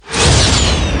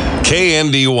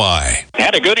KNDY.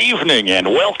 And a good evening and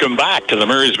welcome back to the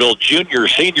Marysville Junior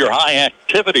Senior High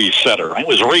Activities Center. I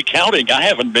was recounting. I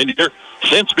haven't been here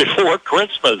since before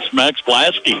Christmas. Max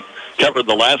Blasky covered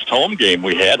the last home game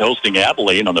we had, hosting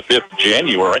Abilene on the 5th of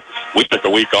January. We took a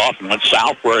week off and went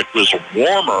south where it was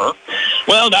warmer.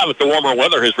 Well, now that the warmer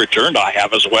weather has returned, I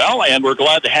have as well, and we're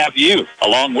glad to have you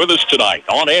along with us tonight,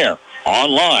 on air,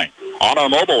 online, on our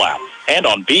mobile app, and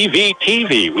on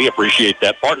BVTV. We appreciate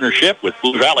that partnership with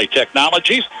Blue Valley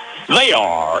Technologies. They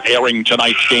are airing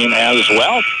tonight's game as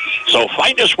well, so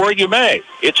find us where you may.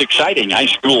 It's exciting high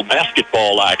school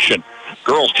basketball action.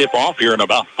 Girls tip off here in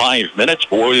about 5 minutes.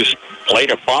 Boys play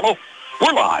to follow.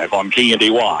 We're live on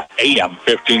KNDY, AM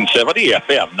 1570,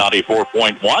 FM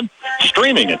 94.1,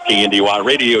 streaming at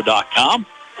KNDYradio.com,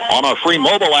 on our free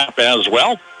mobile app as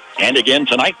well. And again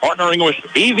tonight, partnering with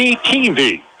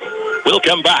BVTV. We'll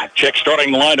come back, check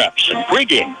starting lineups and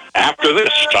pregame after this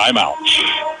timeout.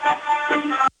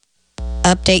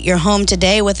 Update your home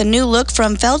today with a new look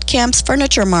from Feldkamp's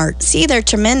Furniture Mart. See their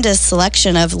tremendous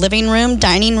selection of living room,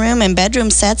 dining room, and bedroom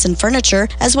sets and furniture,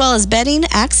 as well as bedding,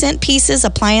 accent pieces,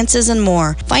 appliances, and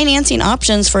more. Financing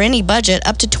options for any budget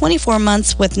up to 24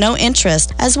 months with no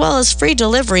interest, as well as free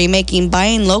delivery, making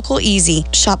buying local easy.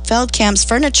 Shop Feldkamp's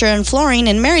Furniture and Flooring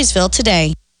in Marysville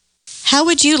today. How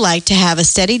would you like to have a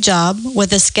steady job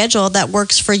with a schedule that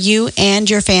works for you and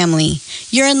your family?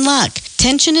 You're in luck.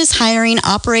 Tension is hiring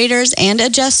operators and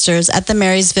adjusters at the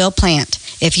Marysville plant.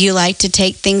 If you like to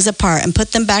take things apart and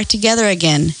put them back together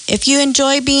again, if you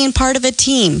enjoy being part of a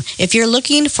team, if you're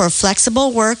looking for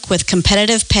flexible work with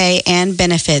competitive pay and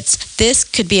benefits, this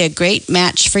could be a great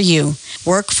match for you.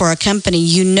 Work for a company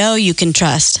you know you can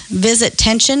trust. Visit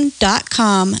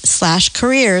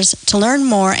tension.com/careers to learn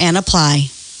more and apply.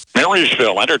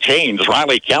 Marysville entertains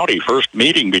Riley County. First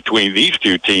meeting between these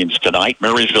two teams tonight.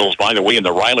 Marysville's, by the way, in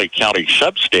the Riley County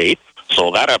sub-state,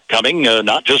 so that upcoming,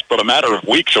 not just but a matter of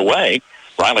weeks away.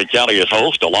 Riley County is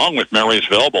host, along with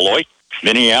Marysville, Beloit,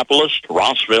 Minneapolis,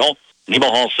 Rossville,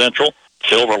 Nemaha Central,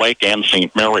 Silver Lake, and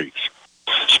St. Mary's.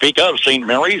 Speak of St.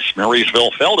 Mary's,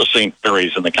 Marysville fell to St.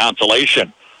 Mary's in the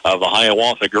consolation of the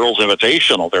Hiawatha Girls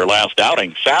Invitational, their last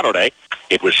outing Saturday.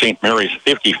 It was St. Mary's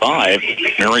 55,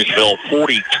 Marysville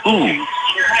 42.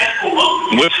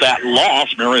 With that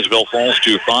loss, Marysville falls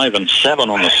to 5-7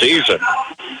 on the season.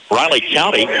 Riley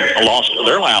County lost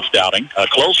their last outing, a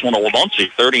close one to Wabaunsee,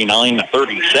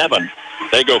 39-37.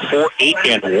 They go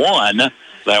 4-8-1.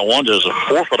 That one is a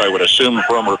forfeit, I would assume,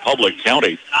 from Republic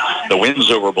County. The wins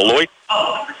over Beloit,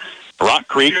 Rock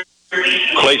Creek,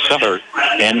 Clay Center,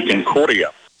 and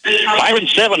Concordia.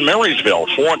 5-7 Marysville,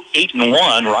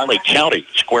 4-8-1 Riley County,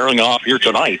 squaring off here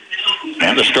tonight.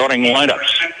 And the starting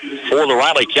lineups for the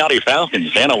Riley County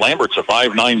Falcons: Anna Lambert's a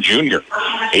 5'9 junior,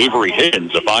 Avery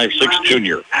Higgins a 5'6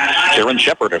 junior, Karen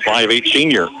Shepard a 5'8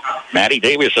 senior, Maddie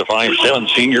Davis a 5'7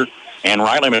 senior, and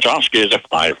Riley Matoska is a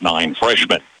 5'9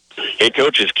 freshman. Head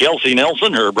coach is Kelsey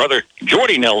Nelson, her brother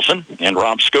Jordy Nelson, and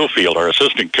Rob Schofield, our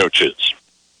assistant coaches.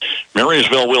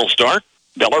 Marysville will start.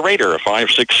 Bella Rader, a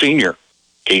 5'6 senior,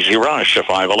 Casey Rush, a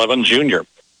 5'11 junior,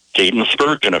 Caden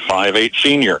Spurgeon, a 5'8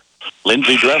 senior,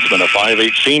 Lindsey Dressman, a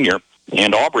 5'8 senior,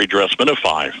 and Aubrey Dressman, a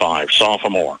 5'5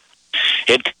 sophomore.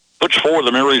 Head coach for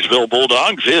the Marysville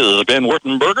Bulldogs is Ben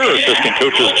Wurtenberger, assistant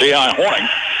coaches J.I. Horning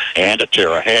and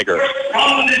Tara Hager.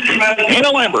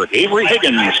 Anna Lambert, Avery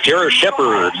Higgins, Tara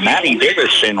Shepard, Maddie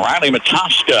Davis, and Riley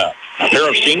Matoska. A pair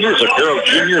of seniors, a pair of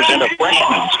juniors, and a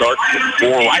freshman start for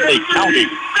Riley County.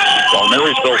 While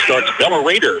Marysville starts Bella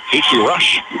Rader, Casey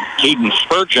Rush, Caden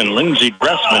Spurgeon, Lindsey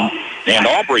Dressman, and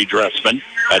Aubrey Dressman.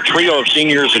 A trio of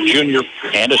seniors, a junior,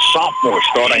 and a sophomore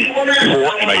starting for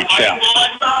MHS.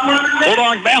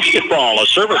 Bulldog basketball, a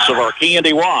service of our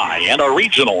KNDY and our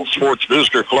regional Sports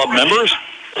Booster Club members.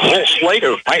 Full slate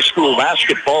of high school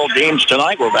basketball games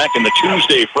tonight. We're back in the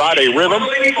Tuesday-Friday rhythm,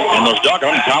 and those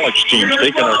doggone college teams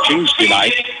taking our Tuesday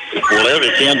night. Well, they're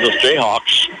the Kansas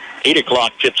Jayhawks. 8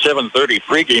 o'clock tip, 7:30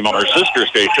 pregame on our sister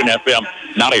station, FM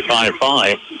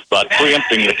 95.5. But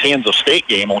preempting the Kansas State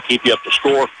game will keep you up to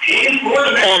score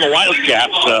on the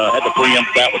Wildcats. Had to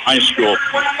preempt that with high school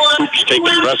hoops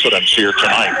taking precedence here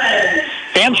tonight.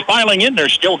 Fans filing in.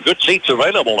 There's still good seats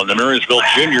available in the Marysville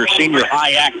Junior Senior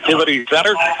High Activity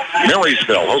Center.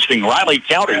 Marysville hosting Riley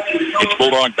County. It's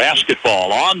Bulldog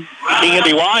basketball on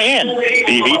KNDY and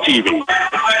BVTV.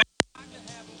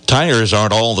 Tires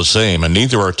aren't all the same, and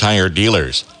neither are tire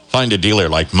dealers. Find a dealer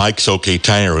like Mike's OK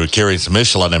Tire, who carries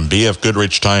Michelin and BF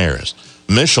Goodrich tires.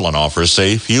 Michelin offers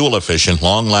safe, fuel-efficient,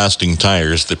 long-lasting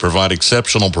tires that provide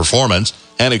exceptional performance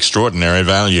and extraordinary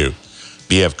value.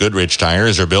 BF Goodrich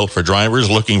tires are built for drivers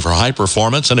looking for high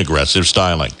performance and aggressive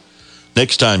styling.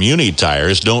 Next time you need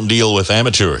tires, don't deal with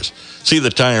amateurs. See the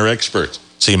tire experts.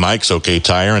 See Mike's OK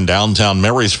Tire in downtown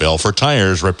Marysville for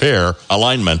tires, repair,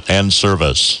 alignment, and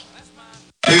service.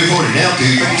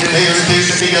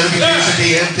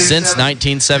 Since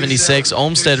 1976,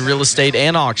 Olmsted Real Estate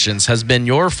and Auctions has been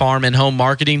your farm and home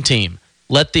marketing team.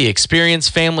 Let the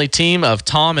experienced family team of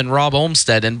Tom and Rob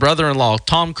Olmsted and brother-in-law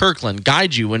Tom Kirkland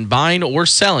guide you when buying or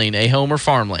selling a home or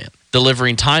farmland.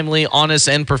 Delivering timely, honest,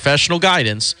 and professional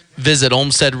guidance, visit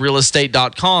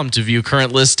olmstedrealestate.com to view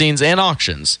current listings and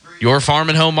auctions. Your farm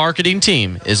and home marketing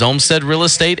team is Olmsted Real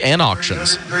Estate and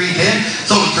Auctions. 310,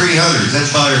 sold 300s.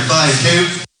 That's buyer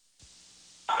 5-2.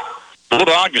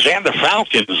 Bulldogs and the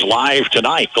Falcons live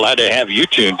tonight. Glad to have you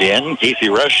tuned in. Casey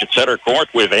Rush at center court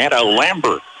with Anna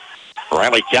Lambert.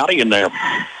 Riley County in their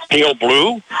pale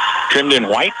blue, trimmed in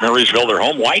white. Marysville, their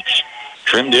home whites,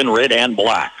 trimmed in red and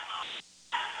black.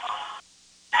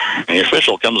 The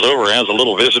official comes over, has a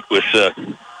little visit with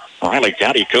Riley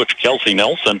County coach Kelsey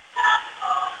Nelson.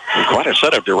 Quite a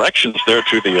set of directions there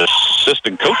to the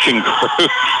assistant coaching crew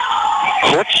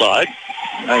courtside.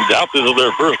 I doubt this is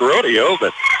their first rodeo,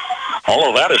 but all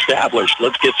of that established.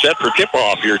 Let's get set for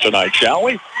tip-off here tonight, shall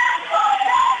we?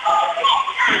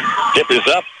 Tip is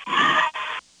up.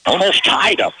 Almost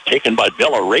tied up, taken by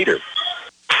Bella Rader.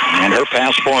 And her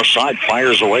pass far side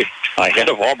fires away ahead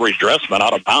of Aubrey Dressman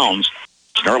out of bounds.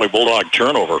 It's an early Bulldog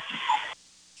turnover.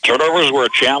 Turnovers were a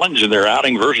challenge in their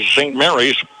outing versus St.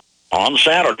 Mary's on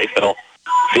Saturday. Fell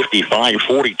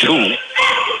 55-42.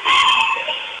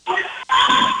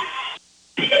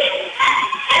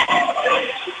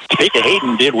 Topeka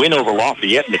Hayden did win over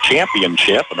Lafayette in the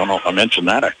championship. I don't know if I mentioned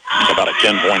that. About a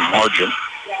 10-point margin.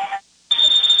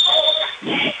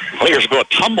 Players go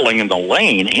tumbling in the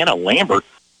lane. Anna Lambert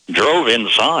drove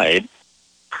inside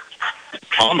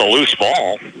on the loose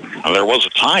ball. There was a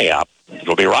tie-up.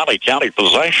 It'll be Riley County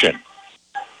possession.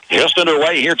 Just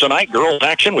underway here tonight. Girls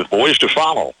action with boys to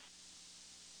follow.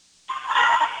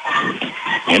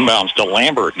 Inbounds to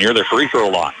Lambert near the free throw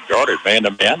line. Guarded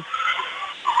man-to-man.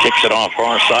 Kicks it off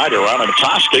far side around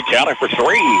Natosca. Counted for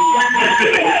three.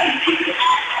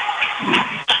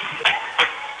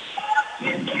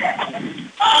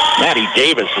 Maddie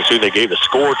Davis is who they gave the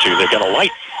score to. They got a light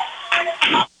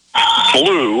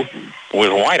blue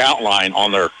with white outline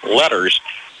on their letters.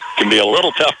 Can be a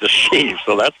little tough to see,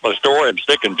 so that's my story. I'm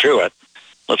sticking to it.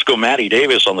 Let's go Maddie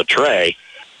Davis on the tray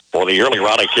for the early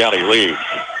Riley County lead.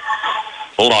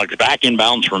 Bulldogs back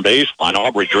inbounds from baseline.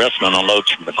 Aubrey Dressman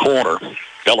unloads from the corner.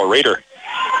 Bella Rader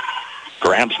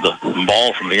grabs the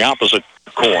ball from the opposite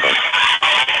corner.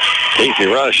 Casey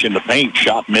Rush in the paint.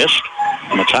 Shot missed.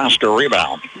 Natosca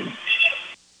rebound.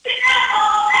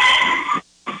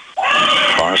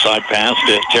 Far side pass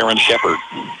to Taryn Shepard.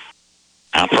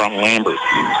 Out front Lambert.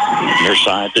 Near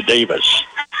side to Davis.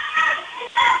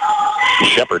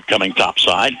 Shepard coming top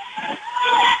side.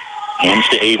 Hands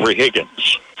to Avery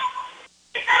Higgins.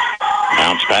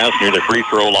 Bounce pass near the free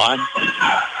throw line.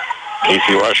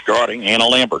 Casey Rush guarding Anna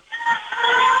Lambert.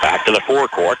 Back to the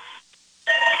forecourt.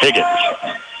 Higgins.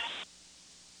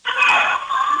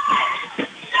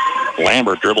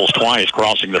 Lambert dribbles twice,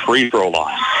 crossing the free throw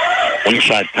line. Wing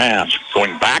side pass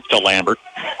going back to Lambert.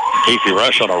 Casey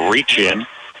Rush on a reach in.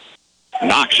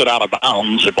 Knocks it out of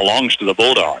bounds. It belongs to the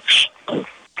Bulldogs. A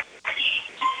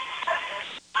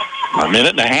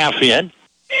minute and a half in.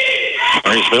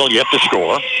 Marysville yet to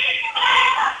score.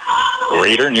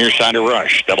 Rader near side of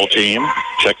Rush. Double team.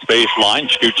 Checks baseline.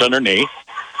 Scoots underneath.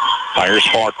 Fires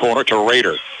far corner to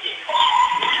Rader.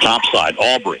 Top side.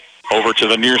 Aubrey. Over to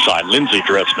the near side. Lindsey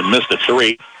Dressman missed a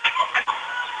three.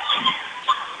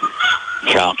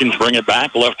 Falcons bring it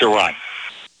back left to right.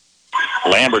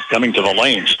 Lambert coming to the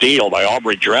lane. Steal by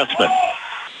Aubrey Dressman.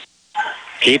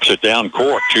 Keeps it down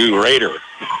court to Rader.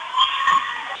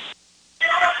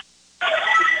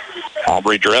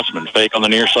 Aubrey Dressman fake on the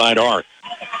near side arc.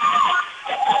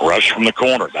 Rush from the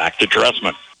corner. Back to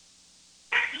Dressman.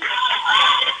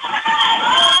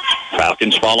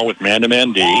 Falcons follow with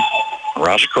man-to-man D.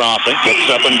 Rush crossing. Gets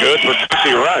up and good for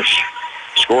Casey Rush.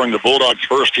 Scoring the Bulldogs'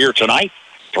 first here tonight.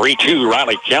 3-2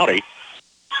 Riley County.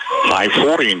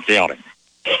 5:40 in counting.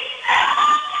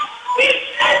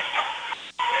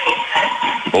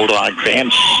 Bulldog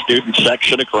fans, student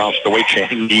section across the way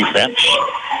chanting defense.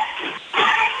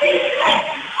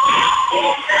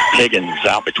 Higgins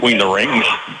out between the rings.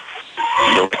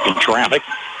 Directing traffic.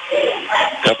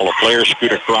 A couple of players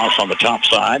scoot across on the top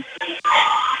side.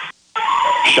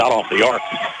 Shot off the arc.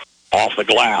 Off the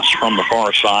glass from the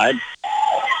far side.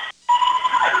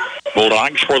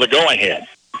 Bulldogs for the go-ahead.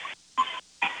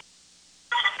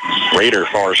 Rader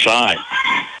far side.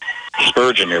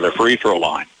 Spurgeon near the free throw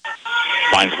line.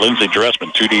 Finds Lindsey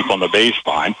Dressman too deep on the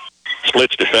baseline.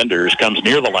 Splits defenders, comes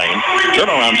near the lane.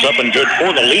 Turnaround's up and good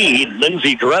for the lead.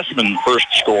 Lindsey Dressman first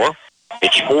score.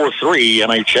 It's 4-3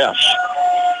 MHS.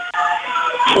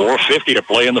 4:50 to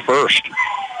play in the first.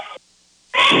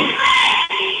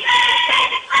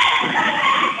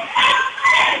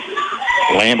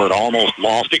 Lambert almost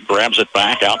lost it, grabs it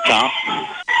back out top,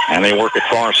 and they work it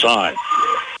far side.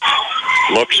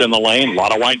 Looks in the lane, a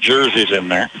lot of white jerseys in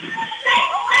there.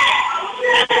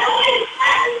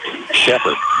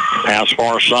 Shepard, pass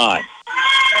far side.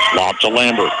 Lob to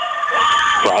Lambert.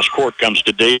 Cross court comes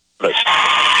to Davis.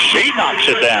 She knocks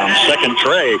it down. Second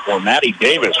tray for Maddie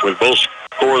Davis with both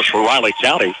scores for Riley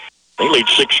County. They lead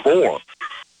 6-4.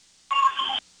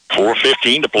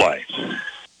 4:15 to play.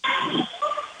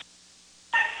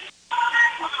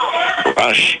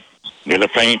 Rush near the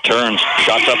paint, turns,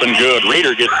 shots up and good.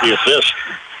 Reeder gets the assist.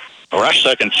 Rush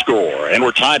second score, and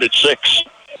we're tied at 6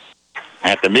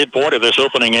 at the midpoint of this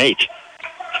opening 8.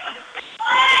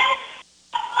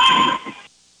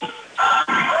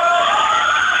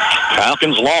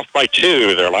 Falcons lost by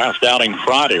 2 their last outing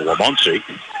Friday, Wamuncie.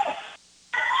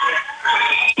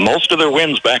 Most of their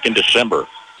wins back in December.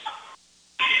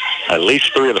 At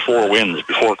least 3 of the 4 wins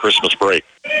before Christmas break.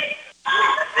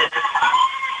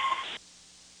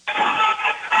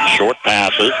 Short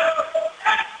passes.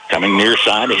 Coming near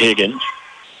side to Higgins.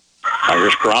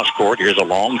 Fires cross court. Here's a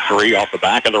long 3 off the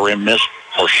back of the rim. Miss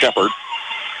for Shepard.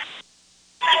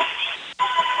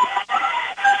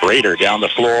 Rader down the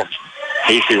floor.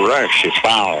 Casey Rush is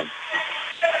fouled.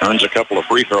 Earns a couple of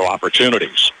free throw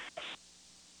opportunities.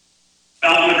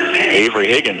 Avery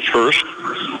Higgins first.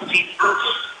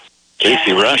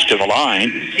 Casey Rush to the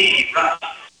line.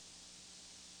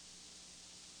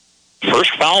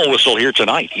 First foul whistle here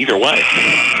tonight, either way.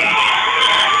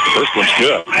 First one's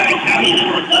good.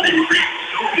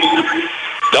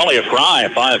 Dahlia Fry, a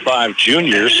 5'5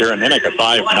 junior. Sarah Minnick, a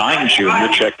 5'9 junior,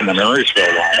 checked in the Marysville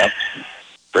lineup.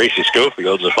 Gracie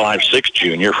Schofield's a 5'6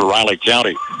 junior for Riley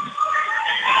County.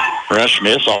 Rush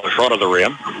miss off the front of the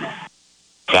rim.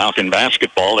 Falcon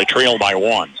basketball, they trail by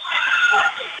 1.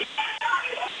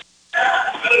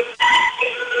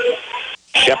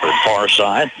 Shepard far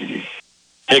side.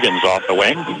 Higgins off the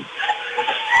wing.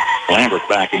 Lambert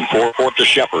backing forecourt to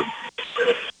Shepard.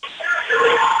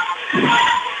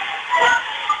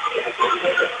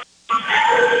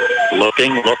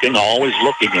 Looking, always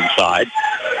looking inside.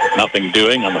 Nothing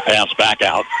doing on the pass back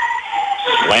out.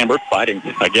 Lambert fighting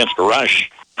against Rush,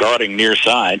 guarding near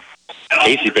side.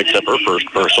 Casey picks up her first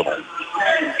personal.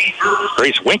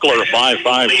 Grace Winkler, a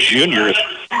 5'5 junior, is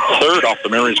third off the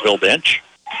Marysville bench.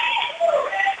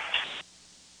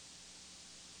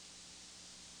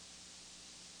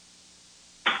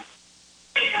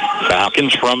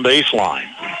 Falcons from baseline.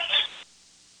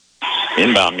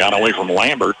 Inbound got away from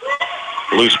Lambert.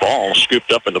 Loose ball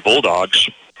scooped up in the Bulldogs.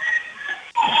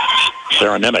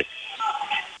 Sarah Nimick.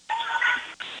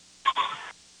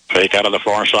 Fake out of the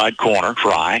far side corner.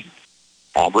 Fry.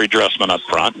 Aubrey Dressman up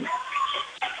front.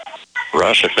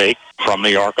 Rush a fake from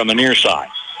the arc on the near side.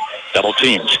 Double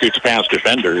team. Scoots past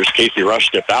defenders. Casey Rush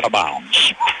stepped out of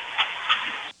bounds.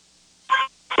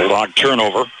 Bulldog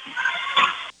turnover.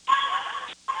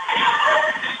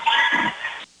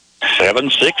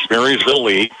 7-6 Marysville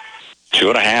lead.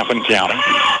 2.5 and counting.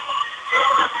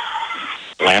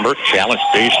 Lambert challenged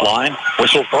baseline.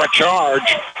 Whistle for a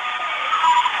charge.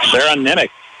 Sarah Nimick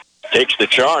takes the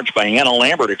charge by Anna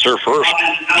Lambert. It's her first,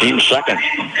 team second.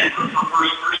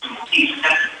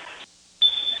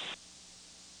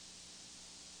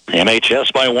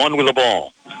 MHS by 1 with the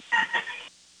ball.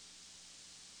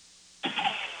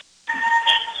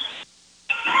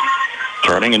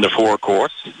 Turning into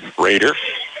forecourt. Rader.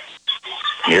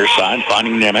 Near side,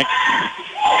 finding Nimick.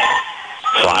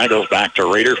 Fry goes back to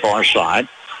Rader, far side.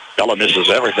 Bella misses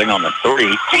everything on the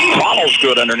 3. Follows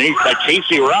good underneath by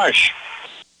Casey Rush.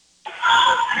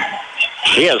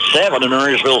 She has 7 in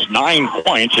Marysville's 9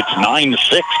 points. It's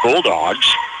 9-6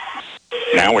 Bulldogs.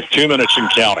 Now with 2 minutes and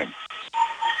counting.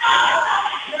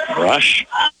 Rush,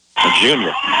 the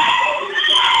junior.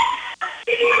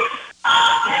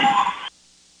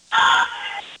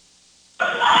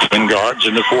 Twin guards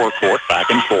in the forecourt, back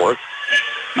and forth.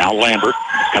 Now Lambert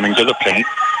coming to the paint.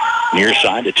 Near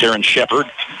side to Terrence Shepard.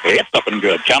 It's up and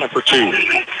good. Count it for 2.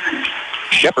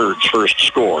 Shepard's first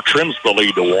score trims the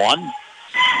lead to 1.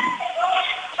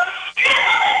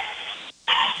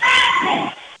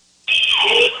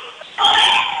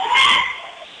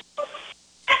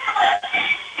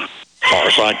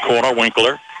 Far side corner,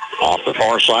 Winkler. Off the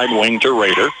far side wing to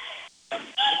Rader.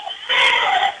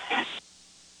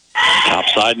 Top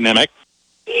side, Nimick.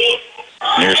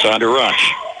 Near side to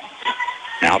Rush.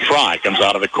 Now Fry comes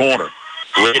out of the corner.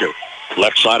 Rader,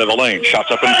 left side of the lane.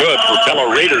 Shots up and good for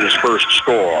Bella Rader's first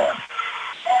score.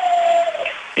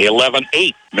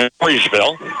 11-8,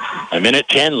 Marysville.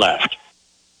 1:10 left.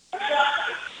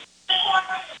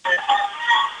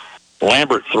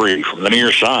 Lambert 3 from the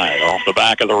near side. Off the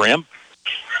back of the rim.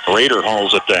 Rader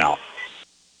hauls it down.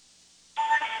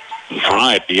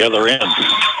 Fry at the other end.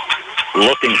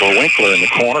 Looking for Winkler in the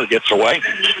corner. Gets away.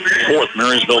 Fourth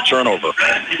Marysville turnover.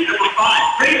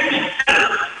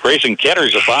 Grayson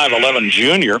Ketter's a 5'11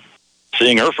 junior.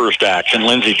 Seeing her first action.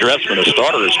 Lindsey Dressman, a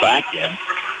starter, is back in.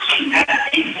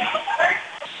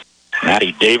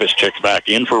 Maddie Davis checks back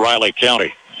in for Riley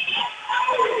County.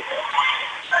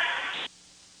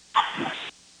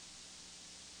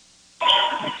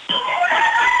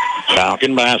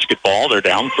 Falcon basketball. They're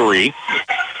down 3.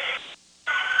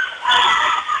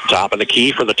 Top of the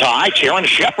key for the tie. Taryn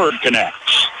Shepard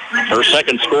connects. Her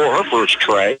second score, her first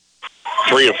tray.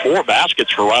 3 of 4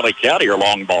 baskets for Riley County are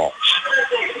long balls.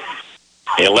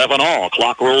 11 all.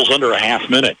 Clock rolls under a half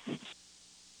minute.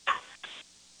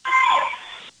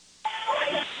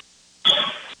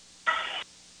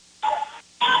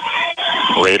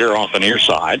 Rader off the near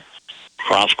side.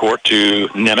 Cross court to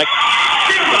Nimick.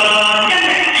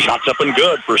 Shots up and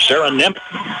good for Sarah Nimick.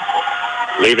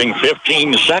 Leaving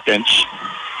 15 seconds.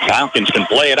 Falcons can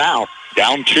play it out.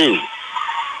 Down 2.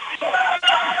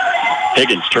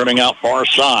 Higgins turning out far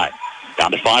side.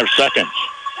 Down to 5 seconds.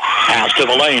 Pass to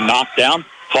the lane. Knocked down.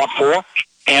 Fought for.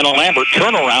 Anna Lambert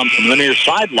turnaround from the near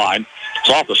sideline. It's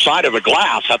off the side of the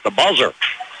glass at the buzzer.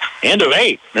 End of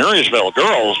 8. Marysville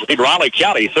girls lead Riley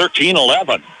County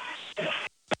 13-11.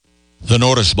 The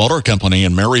Nordis Motor Company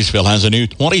in Marysville has a new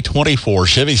 2024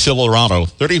 Chevy Silverado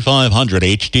 3500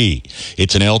 HD.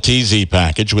 It's an LTZ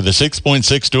package with a 6.6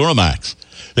 Duramax.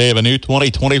 They have a new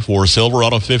 2024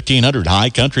 Silverado 1500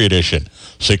 High Country Edition,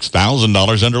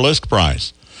 $6,000 under list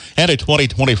price, and a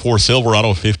 2024 Silverado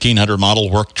 1500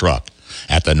 model work truck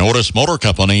at the Nordis Motor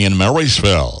Company in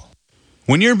Marysville.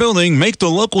 When you're building, make the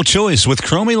local choice with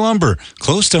Cromie Lumber.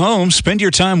 Close to home, spend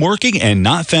your time working and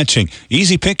not fetching.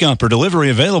 Easy pickup or delivery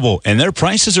available, and their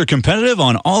prices are competitive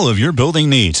on all of your building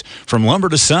needs. From lumber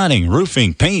to siding,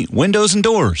 roofing, paint, windows, and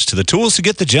doors, to the tools to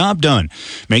get the job done.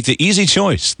 Make the easy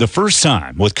choice the first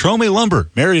time with Cromie Lumber,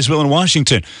 Marysville and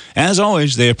Washington. As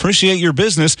always, they appreciate your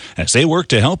business as they work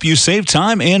to help you save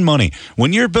time and money.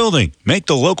 When you're building, make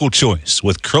the local choice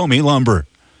with Cromie Lumber.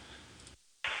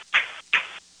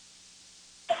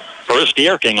 First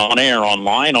Yerking on air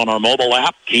online on our mobile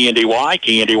app, KNDY,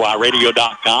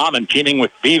 KNDYradio.com, and teaming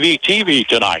with BVTV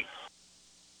tonight.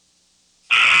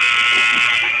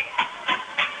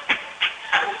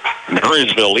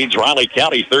 Marysville leads Riley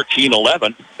County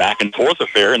 13-11. Back and forth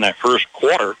affair in that first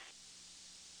quarter.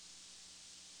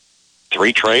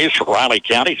 3 trays for Riley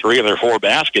County. 3 of their 4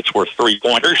 baskets were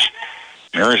 3-pointers.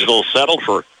 Marysville settled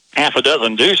for half a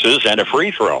dozen deuces and a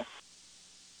free throw.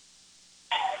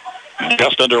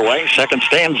 Just underway, second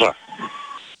stanza.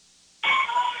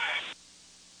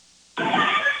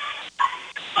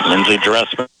 Lindsey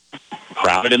Dressman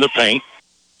crowded in the paint.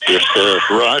 Just a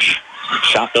rush.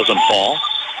 Shot doesn't fall.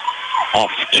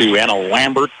 Off to Anna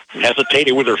Lambert.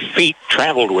 Hesitated with her feet.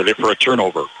 Traveled with it for a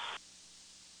turnover.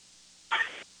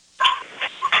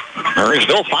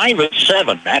 Marysville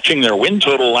 5-7, matching their win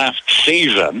total last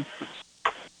season.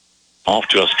 Off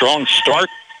to a strong start.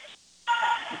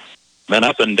 Been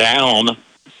up and down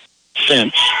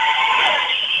since.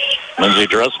 Lindsey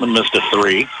Dressman missed a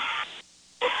 3.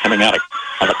 Coming out of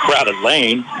a crowded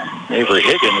lane, Avery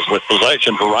Higgins with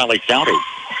possession for Riley County.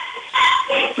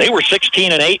 They were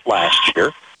 16-8 last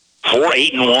year,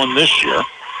 4-8-1 this year.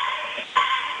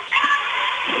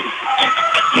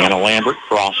 Anna Lambert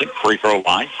crossing, free throw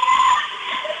line.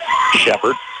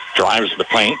 Shepard drives the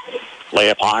paint.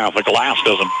 Layup high off the glass,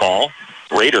 doesn't fall.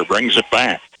 Rader brings it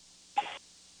back.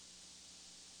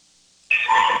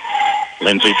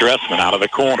 Lindsey Dressman out of the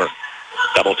corner.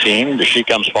 Double teamed as she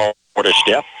comes forward a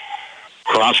step.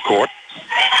 Cross court.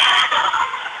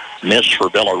 Miss for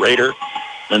Bella Rader.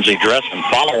 Lindsey Dressman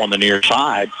follow on the near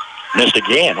side. Missed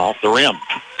again off the rim.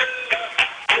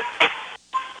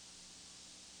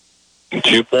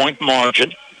 2-point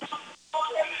margin.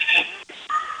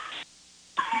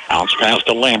 Bounce pass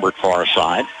to Lambert far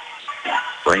side.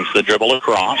 Brings the dribble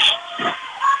across.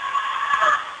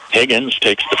 Higgins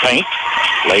takes the paint.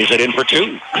 Lays it in for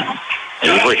 2.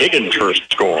 Avery Higgins'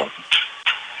 first score.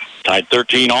 Tied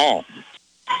 13 all.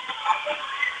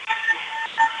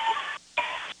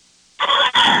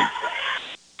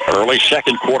 Early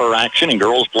second quarter action in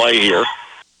girls play here.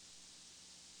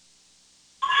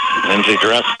 Lindsey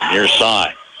Dressman near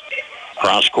side.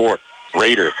 Cross court.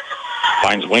 Rader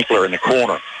Finds Winkler in the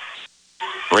corner.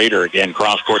 Rader again,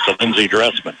 cross court to Lindsey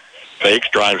Dressman. Fakes,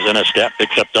 drives in a step,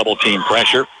 picks up double team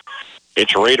pressure.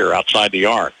 It's Rader outside the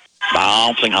arc.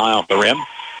 Bouncing high off the rim.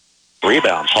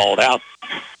 Rebounds hauled out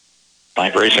by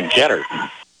Grayson Ketter.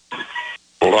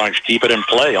 Bulldogs keep it in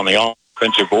play on the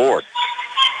offensive board.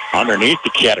 Underneath the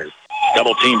Ketter.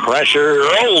 Double team pressure.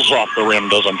 Rolls off the rim,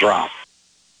 doesn't drop.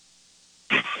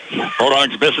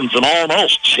 Bulldogs missing some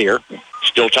almosts here.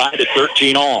 Still tied at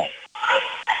 13 all.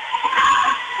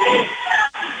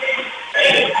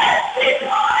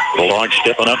 Bulldogs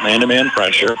stepping up man-to-man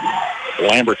pressure.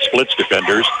 Lambert splits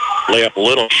defenders. Layup a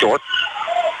little short.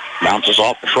 Bounces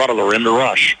off the front of the rim to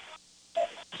rush.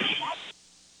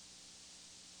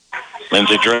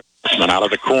 Lindsey Dressman out of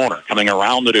the corner. Coming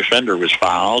around the defender was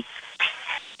fouled.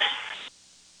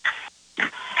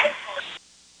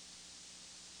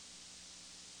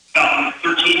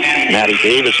 Maddie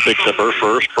Davis picks up her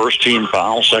first team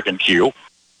foul, second cue.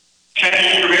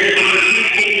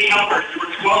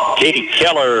 Katie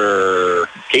Keller,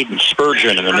 Caden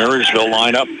Spurgeon in the Marysville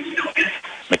lineup.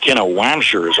 McKenna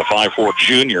Wamsher is a 5'4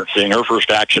 junior, seeing her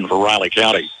first action for Riley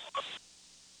County.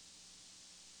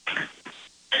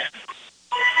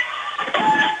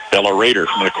 Bella Rader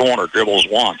from the corner dribbles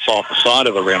once off the side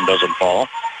of the rim, doesn't fall.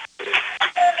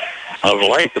 Of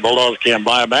late, the Bulldogs can't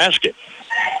buy a basket.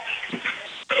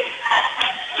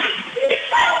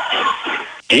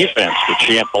 Defense, the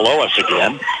champ below us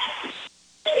again.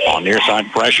 On near side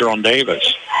pressure on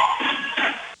Davis.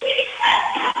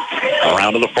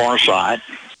 Around to the far side.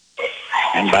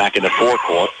 And back in the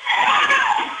forecourt.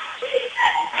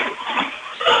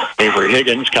 Avery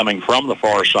Higgins coming from the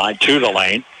far side to the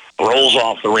lane. Rolls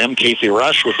off the rim. Casey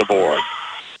Rush with the board.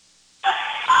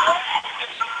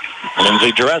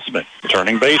 Lindsey Dressman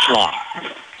turning baseline.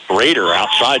 Rader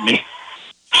outside me.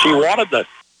 She wanted the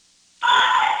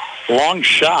long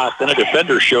shot, then a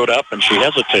defender showed up and she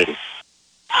hesitated.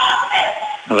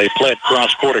 They played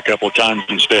cross court a couple of times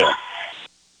instead.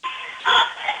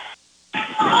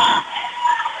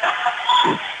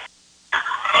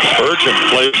 Spurgeon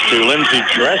plays to Lindsey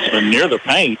Dressman near the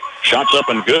paint. Shots up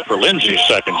and good for Lindsey's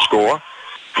second score.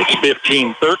 It's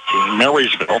 15-13,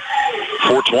 Marysville.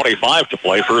 4:25 to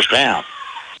play first half.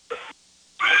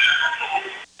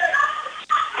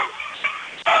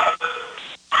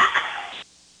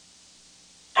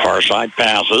 Far side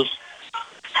passes.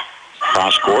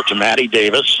 Cross court to Maddie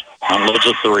Davis. Unloads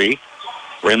a three.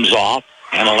 Rims off.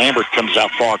 Anna Lambert comes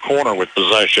out far corner with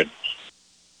possession.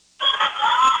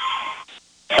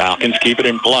 Falcons keep it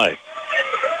in play.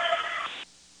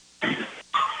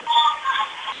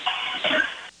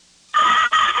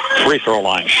 Free throw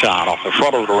line shot off the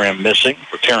front of the rim missing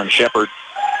for Taryn Shepard.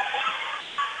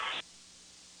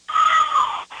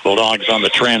 Bulldogs on the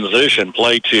transition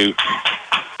play to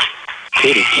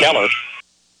Katie Keller.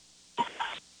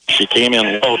 She came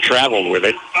in low, traveled with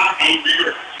it.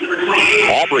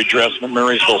 Aubrey Dressman,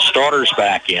 Marysville starters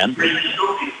back in.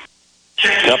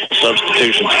 Couple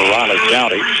substitutions for Riley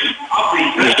County.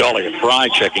 Here's Dahlia Fry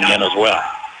checking in as well.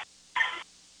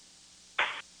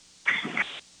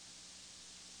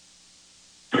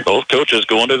 Both coaches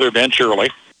going to their bench early.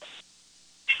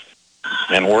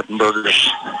 And Wartenberger's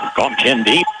gone 10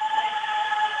 deep.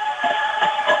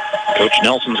 Coach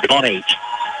Nelson's gone 8.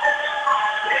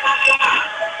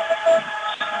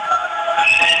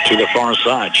 To the far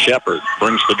side, Shepard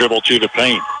brings the dribble to the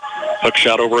paint. Hook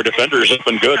shot over a defender is up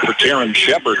and good for Taryn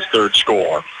Shepard's third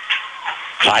score.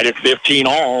 Tied at 15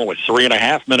 all with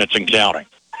 3.5 minutes and counting.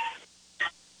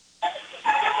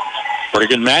 Pretty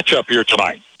good matchup here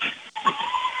tonight.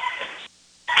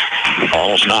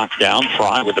 Ball's knocked down.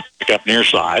 Fry with the pickup near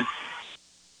side.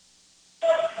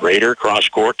 Rader cross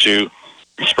court to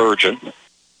Spurgeon.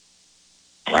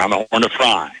 Around the horn to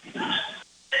Fry.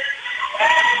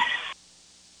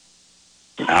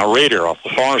 Now Rader off the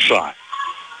far side.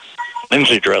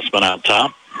 Lindsey Dressman out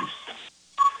top.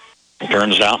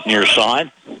 Turns out near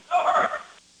side.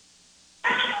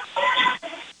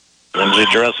 Lindsey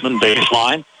Dressman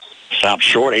baseline. Stops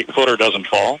short. 8-footer doesn't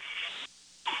fall.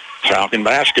 Falcon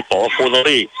basketball for the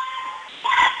lead.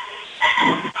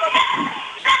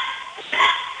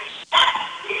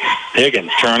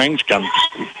 Higgins turning, comes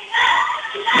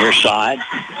near side.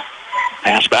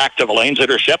 Pass back to the lanes,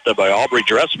 intercepted by Aubrey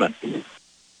Dressman.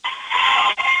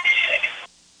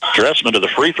 Dressman to the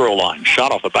free throw line.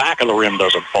 Shot off the back of the rim,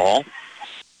 doesn't fall.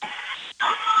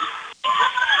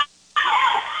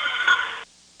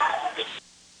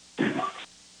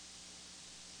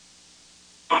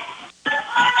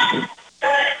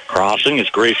 Crossing is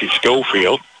Gracie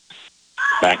Schofield.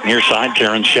 Back near side,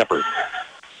 Taryn Shepard.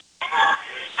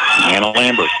 Anna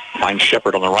Lambert finds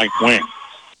Shepard on the right wing.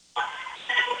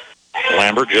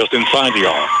 Lambert just inside the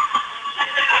arc.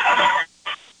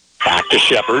 Back to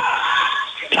Shepard.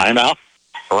 Timeout.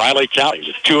 Riley County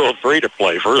with 2:03 to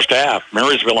play. First half.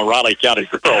 Marysville and Riley County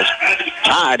girls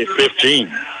tied at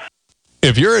 15.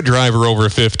 If you're a driver over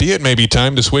 50, it may be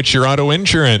time to switch your auto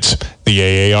insurance. The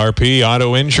AARP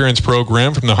Auto Insurance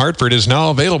Program from the Hartford is now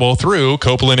available through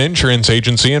Copeland Insurance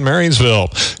Agency in Marysville.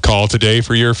 Call today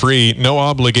for your free,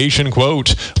 no-obligation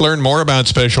quote. Learn more about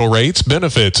special rates,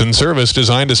 benefits, and service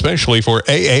designed especially for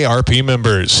AARP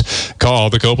members. Call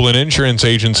the Copeland Insurance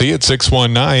Agency at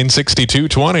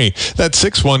 619-6220. That's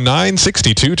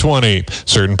 619-6220.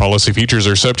 Certain policy features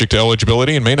are subject to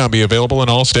eligibility and may not be available in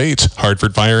all states.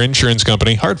 Hartford Fire Insurance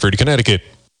Company, Hartford, Connecticut.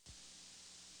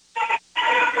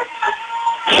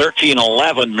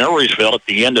 13-11 Marysville at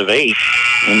the end of 8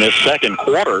 in this second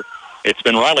quarter. It's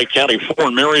been Riley County 4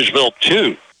 and Marysville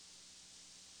 2.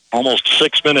 Almost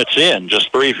 6 minutes in,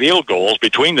 just 3 field goals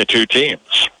between the two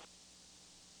teams.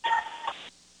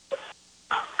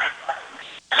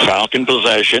 Falcon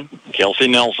possession. Kelsey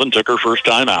Nelson took her first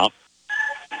time out.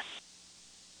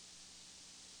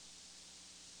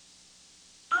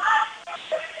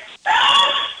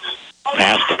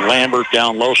 Pass to Lambert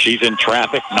down low. She's in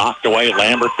traffic. Knocked away.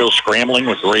 Lambert goes scrambling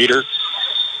with Rader.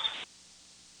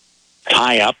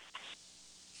 Tie up.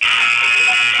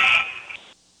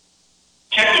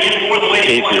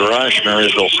 Casey Rush,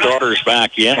 Marysville starters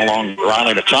back in along with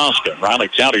Riley Natonska, Riley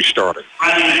County starter.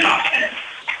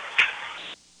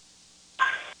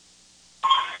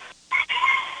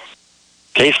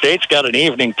 K-State's got an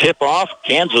evening tip-off.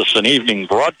 Kansas an evening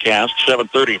broadcast,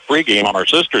 7:30 pregame on our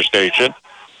sister station,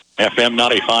 FM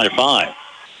 95.5.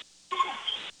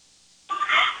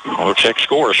 We'll check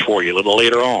scores for you a little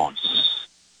later on.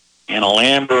 And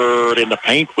Lambert in the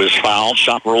paint was fouled.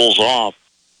 Shot rolls off.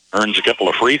 Earns a couple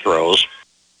of free throws.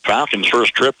 Falcons'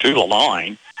 first trip to the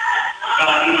line.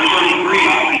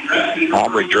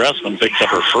 Aubrey Dressman picks up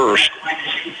her first.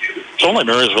 It's only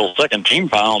Marysville's second team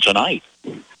foul tonight.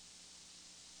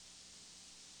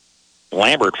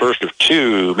 Lambert first of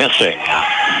 2, missing.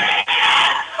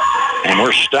 And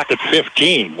we're stuck at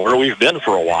 15, where we've been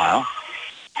for a while.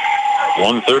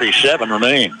 1:37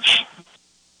 remains.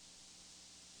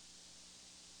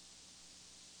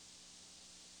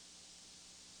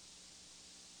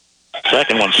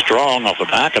 Second one strong off the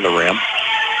back of the rim.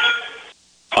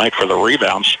 Fight for the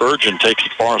rebound. Spurgeon takes the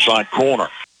far side corner.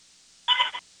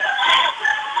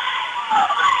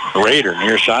 Rader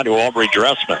near side to Aubrey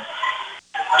Dressman.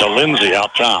 To Lindsay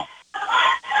out top.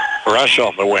 Rush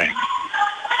off the wing.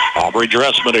 Aubrey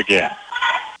Dressman again.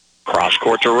 Cross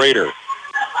court to Rader.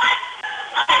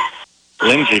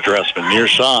 Lindsay Dressman near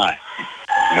side.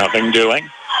 Nothing doing.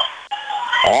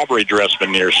 Aubrey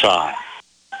Dressman near side.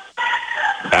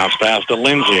 Bounce pass to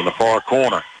Lindsay in the far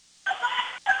corner.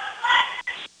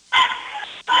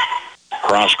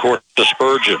 Cross court to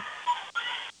Spurgeon.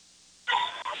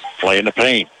 Play in the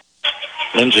paint.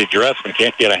 Lindsay Dressman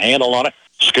can't get a handle on it.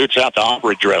 Scoots out to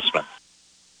Aubrey Dressman.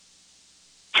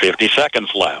 50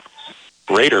 seconds left.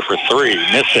 Rader for 3,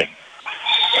 missing.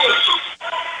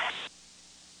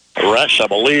 Rush, I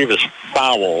believe, is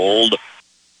fouled.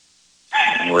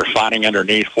 And we're fighting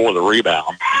underneath for the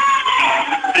rebound.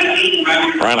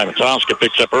 Riley Matonska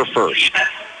picks up her first.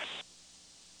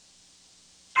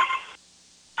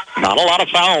 Not a lot of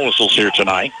foul whistles here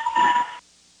tonight.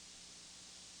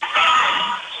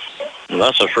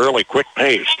 That's a fairly quick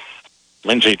pace.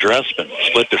 Lindsay Dressman,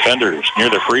 split defenders near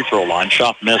the free throw line.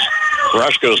 Shot missed.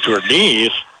 Rush goes to her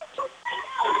knees.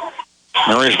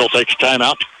 Marysville takes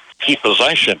timeout to keep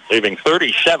possession, leaving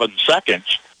 37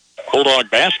 seconds. Bulldog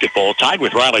basketball tied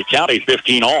with Riley County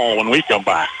 15-all when we come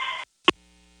back.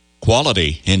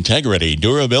 Quality, integrity,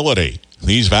 durability.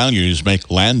 These values make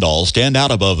Landau stand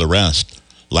out above the rest.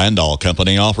 Landau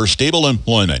Company offers stable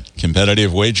employment,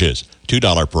 competitive wages,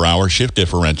 $2 per hour shift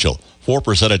differential,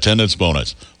 4% attendance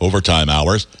bonus, overtime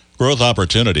hours, growth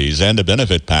opportunities, and a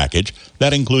benefit package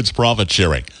that includes profit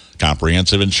sharing,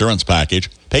 comprehensive insurance package,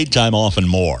 paid time off, and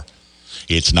more.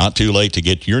 It's not too late to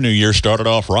get your new year started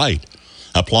off right.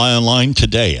 Apply online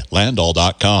today at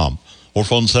Landau.com or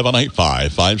phone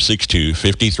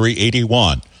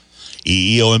 785-562-5381.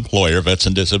 EEO employer, vets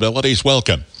and disabilities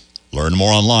welcome. Learn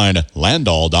more online at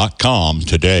Landau.com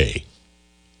today.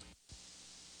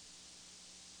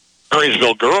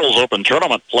 Marysville girls open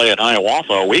tournament play at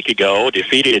Hiawatha a week ago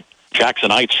defeated Jackson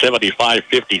Heights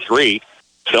 75-53.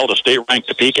 Fell to state-ranked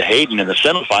Topeka Hayden in the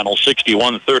semifinals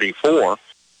 61-34.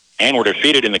 And were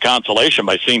defeated in the consolation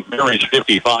by St. Mary's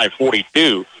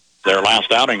 55-42, their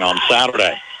last outing on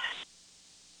Saturday.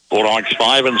 Bulldogs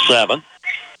 5-7.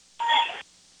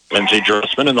 Lindsay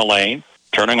Dressman in the lane.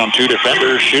 Turning on two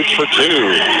defenders, shoots for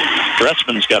two.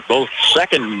 Dressman's got both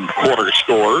second quarter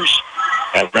scores.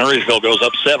 As Marysville goes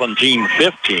up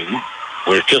 17-15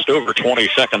 with just over 20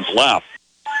 seconds left.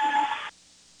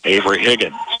 Avery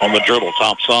Higgins on the dribble,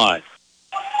 top side.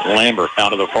 Lambert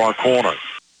out of the far corner.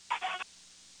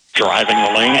 Driving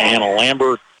the lane, and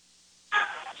Lambert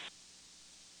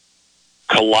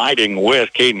colliding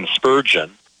with Caden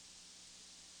Spurgeon.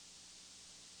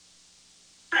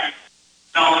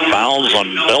 Fouls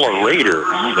on Bella Rader.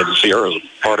 Didn't see her as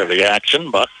part of the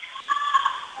action, but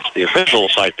it's the official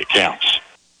site that counts.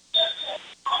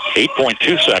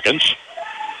 8.2 seconds.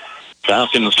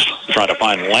 Falcons try to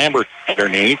find Lambert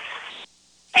underneath.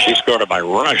 She's guarded by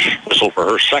Rush. Whistle for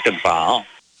her second foul.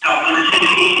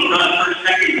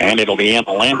 And it'll be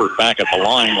Anna Lambert back at the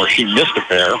line where she missed a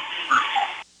pair.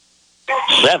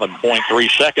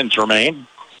 7.3 seconds remain.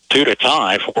 2 to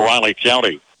tie for Riley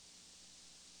County.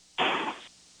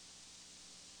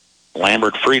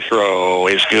 Lambert free throw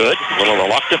is good. A little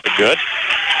reluctant, but good.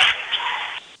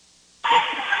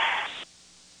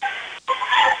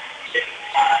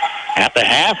 At the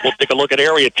half, we'll take a look at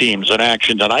area teams in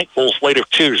action tonight. Full slate of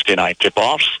Tuesday night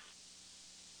tip-offs.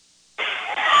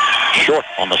 Short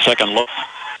on the second look.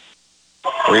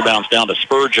 Rebounds down to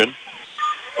Spurgeon.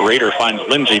 Rader finds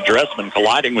Lindsey Dressman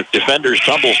colliding with defenders,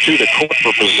 tumbles to the court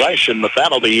for possession, but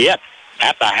that'll be it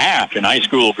at the half in high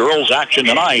school girls action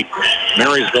tonight.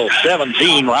 Marysville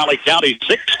 17, Riley County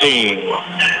 16.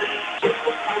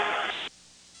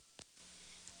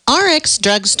 RX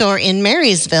Drugstore in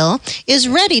Marysville is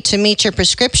ready to meet your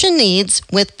prescription needs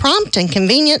with prompt and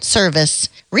convenient service.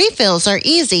 Refills are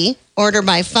easy. Order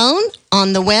by phone,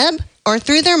 on the web, or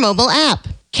through their mobile app.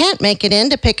 Can't make it in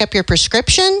to pick up your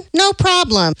prescription? No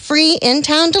problem. Free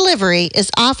in-town delivery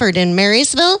is offered in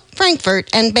Marysville, Frankfort,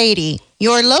 and Beatty.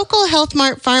 Your local Health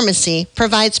Mart pharmacy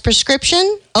provides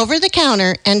prescription,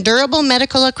 over-the-counter, and durable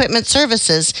medical equipment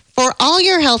services for all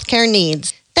your healthcare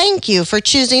needs. Thank you for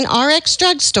choosing RX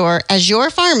Drugstore as your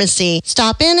pharmacy.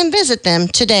 Stop in and visit them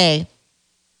today.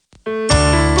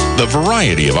 The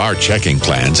variety of our checking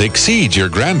plans exceeds your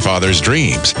grandfather's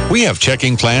dreams. We have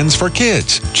checking plans for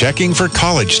kids, checking for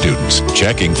college students,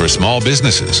 checking for small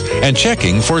businesses, and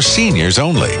checking for seniors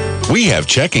only. We have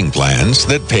checking plans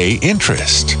that pay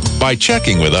interest. By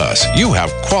checking with us, you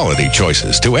have quality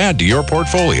choices to add to your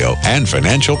portfolio and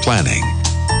financial planning.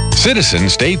 Citizen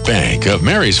State Bank of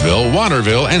Marysville,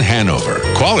 Waterville, and Hanover.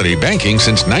 Quality banking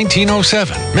since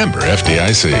 1907. Member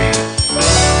FDIC.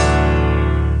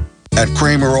 At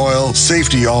Kramer Oil,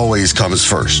 safety always comes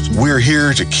first. We're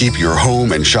here to keep your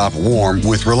home and shop warm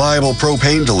with reliable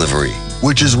propane delivery,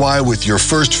 which is why with your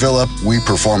first fill-up, we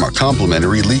perform a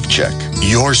complimentary leak check.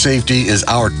 Your safety is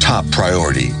our top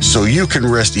priority, so you can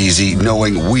rest easy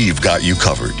knowing we've got you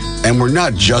covered. And we're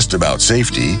not just about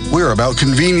safety, we're about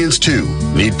convenience too.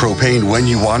 Need propane when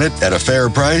you want it at a fair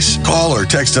price? Call or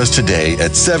text us today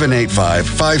at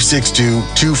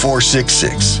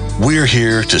 785-562-2466. We're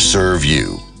here to serve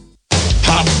you.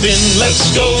 Hop in, let's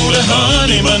go to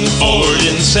Honeyman Ford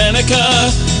in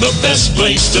Seneca, the best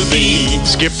place to be.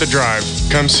 Skip the drive.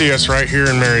 Come see us right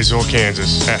here in Marysville,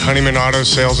 Kansas. At Honeyman Auto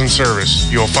Sales and Service,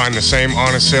 you'll find the same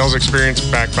honest sales experience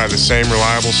backed by the same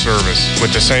reliable service.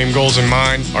 With the same goals in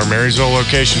mind, our Marysville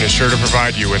location is sure to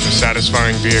provide you with a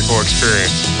satisfying vehicle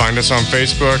experience. Find us on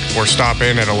Facebook or stop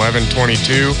in at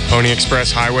 1122 Pony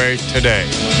Express Highway today.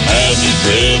 Have you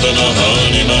driven a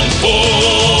Honeyman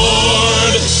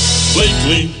Ford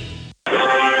lately?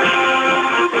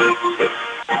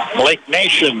 Lake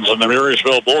Nations and the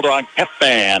Marysville Bulldog Pep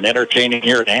Band entertaining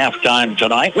here at halftime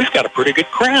tonight. We've got a pretty good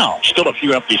crowd. Still a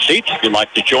few empty seats if you'd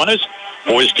like to join us.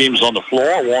 Boys teams on the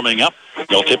floor warming up.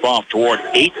 They'll tip off toward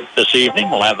 8 this evening.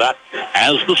 We'll have that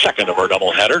as the second of our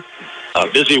doubleheader. A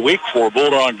busy week for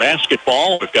Bulldog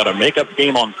basketball. We've got a makeup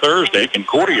game on Thursday.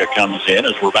 Concordia comes in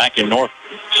as we're back in North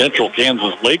Central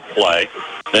Kansas League play.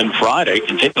 Then Friday,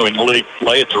 continuing league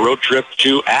play, it's a road trip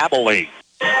to Abilene.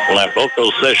 We'll have both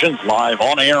those sessions live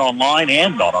on air, online,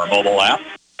 and on our mobile app.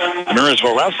 The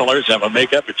Marysville Wrestlers have a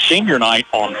makeup at senior night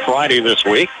on Friday this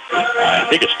week. I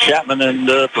think it's Chapman and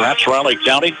perhaps Riley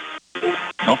County.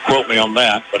 Don't quote me on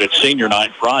that, but it's senior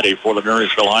night Friday for the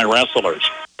Marysville High Wrestlers.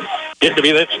 Getting to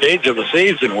be that stage of the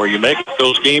season where you make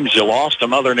those games you lost to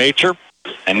Mother Nature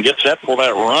and get set for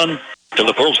that run to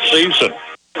the postseason.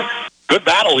 Good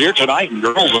battle here tonight in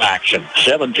girls action.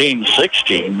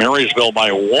 17-16, Marysville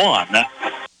by 1.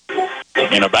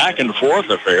 In a back-and-forth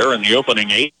affair in the opening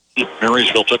 8,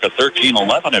 Marysville took a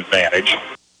 13-11 advantage.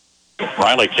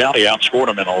 Riley County outscored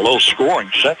them in a low-scoring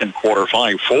second quarter,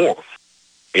 5-4.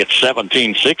 It's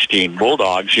 17-16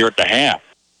 Bulldogs here at the half.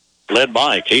 led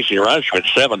by Casey Rush with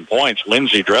 7 points.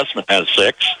 Lindsey Dressman has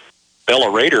 6.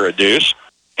 Bella Rader a deuce.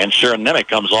 And Sharon Nemec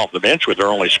comes off the bench with her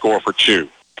only score for 2.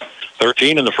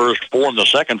 13 in the first, 4 in the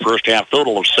second. First half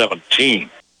total of 17.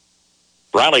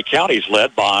 Riley County's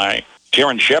led by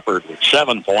Karen Shepard with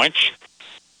 7 points.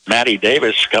 Maddie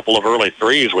Davis, a couple of early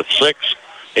threes with 6.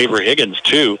 Avery Higgins,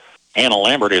 2. Anna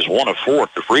Lambert is 1 of 4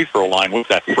 at the free throw line with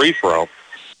that free throw.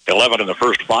 11 in the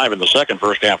first, 5 in the second.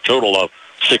 First half total of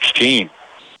 16.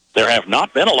 There have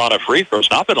not been a lot of free throws,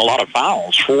 not been a lot of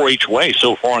fouls, 4 each way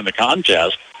so far in the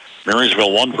contest.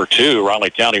 Marysville 1 for 2.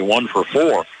 Riley County 1 for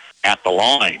 4 at the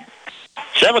line.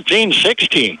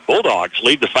 17-16. Bulldogs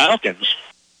lead the Falcons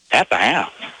at the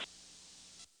half.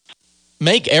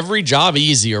 Make every job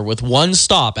easier with one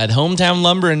stop at Hometown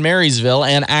Lumber in Marysville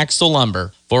and Axtell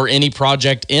Lumber. For any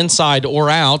project inside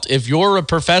or out, if you're a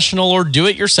professional or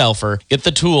do-it-yourselfer, get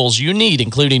the tools you need,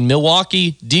 including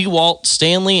Milwaukee, DeWalt,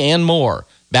 Stanley, and more.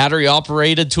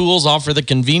 Battery-operated tools offer the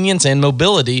convenience and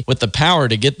mobility with the power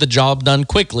to get the job done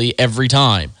quickly every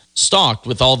time. Stocked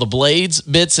with all the blades,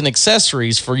 bits, and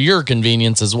accessories for your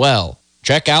convenience as well.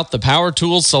 Check out the power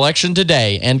tools selection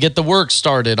today and get the work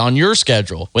started on your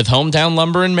schedule with Hometown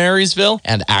Lumber in Marysville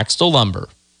and Axtell Lumber.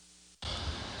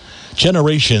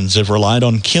 Generations have relied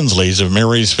on Kinsley's of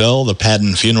Marysville, the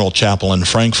Padden Funeral Chapel in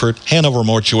Frankfort, Hanover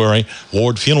Mortuary,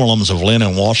 Ward Funeral Homes of Lynn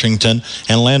and Washington,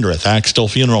 and Landreth Axtell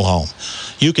Funeral Home.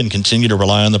 You can continue to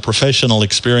rely on the professional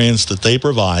experience that they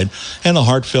provide and the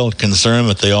heartfelt concern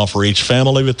that they offer each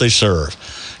family that they serve.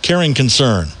 Caring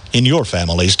concern in your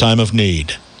family's time of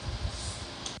need.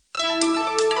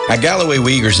 At Galloway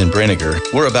Wiegers in Brenniger,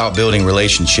 we're about building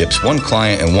relationships one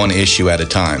client and one issue at a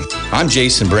time. I'm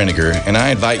Jason Brenniger, and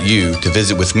I invite you to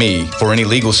visit with me for any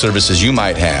legal services you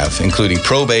might have, including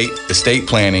probate, estate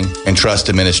planning, and trust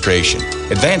administration.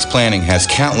 Advanced planning has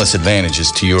countless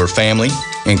advantages to your family,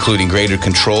 including greater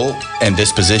control and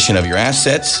disposition of your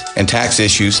assets and tax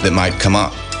issues that might come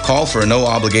up. Call for a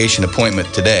no-obligation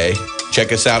appointment today.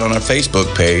 Check us out on our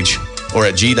Facebook page or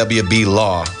at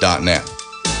gwblaw.net.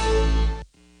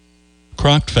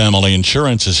 Croc Family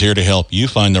Insurance is here to help you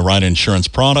find the right insurance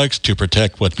products to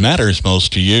protect what matters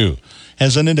most to you.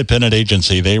 As an independent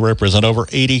agency, they represent over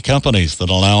 80 companies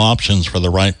that allow options for the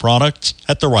right products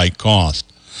at the right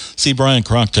cost. See Brian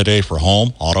Croc today for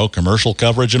home, auto, commercial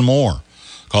coverage, and more.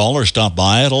 Call or stop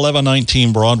by at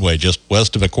 1119 Broadway, just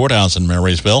west of the courthouse in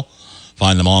Marysville.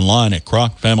 Find them online at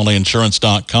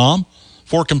crocfamilyinsurance.com.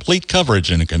 For complete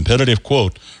coverage and a competitive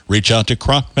quote, reach out to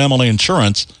Croc Family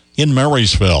Insurance in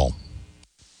Marysville.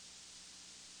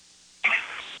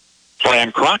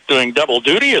 Fran Kroc doing double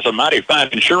duty as a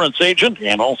 95 insurance agent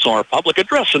and also our public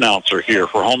address announcer here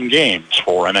for home games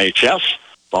for MHS.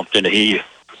 Bumped into he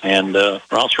and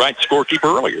Ross Wright,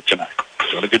 scorekeeper, earlier tonight.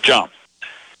 Doing a good job.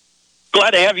 Glad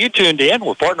to have you tuned in.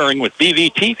 We're partnering with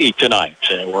BVTV tonight.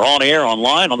 We're on air,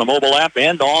 online, on the mobile app,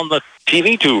 and on the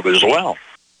TV tube as well.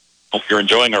 Hope you're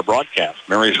enjoying our broadcast.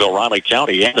 Marysville, Riley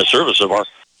County, and the service of our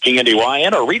KNDY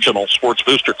and our regional Sports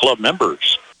Booster Club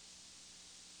members.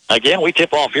 Again, we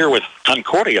tip off here with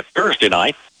Concordia Thursday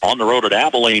night, on the road at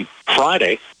Abilene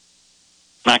Friday.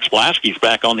 Max Blasky's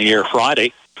back on the air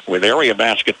Friday with area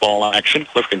basketball action.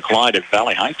 Clifton Clyde at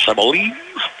Valley Heights, I believe.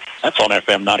 That's on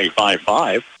FM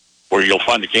 95.5, where you'll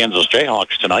find the Kansas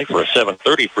Jayhawks tonight for a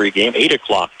 7:33 game, 8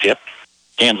 o'clock tip.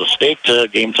 Kansas State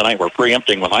game tonight, we're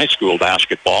preempting with high school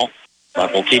basketball,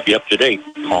 but we'll keep you up to date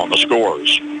on the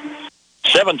scores.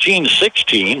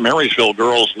 17-16, Marysville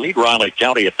girls lead Riley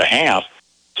County at the half.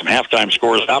 Some halftime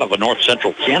scores out of the North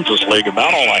Central Kansas League.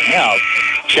 About all I have.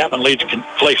 Chapman leads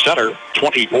Clay Center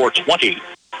 24-20.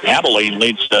 Abilene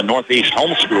leads the Northeast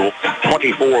Homeschool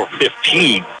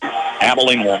 24-15.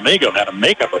 Abilene Wamego had a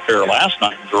makeup affair last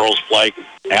night in girls play.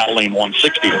 Abilene won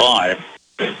 65-44.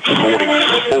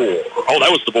 Oh,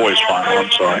 that was the boys' final.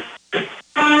 I'm sorry.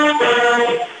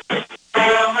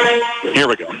 Here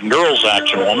we go. In girls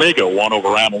action, Wamego won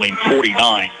over Abilene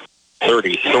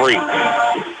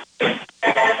 49-33.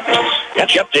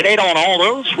 Catch you up to date on all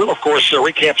those. We'll, of course,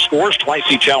 recap scores twice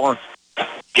each hour.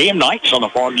 Game nights on the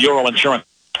Farm Bureau Insurance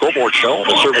Scoreboard Show.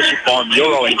 The service of Farm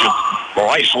Bureau agents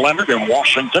Bryce Leonard in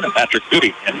Washington and Patrick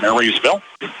Duty in Marysville.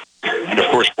 And, of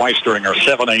course, twice during our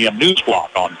 7 a.m. news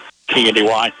block on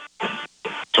KNDY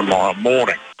tomorrow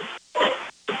morning.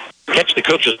 Catch the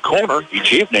Coach's Corner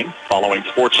each evening following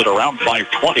sports at around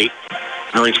 5:20.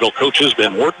 Marysville coaches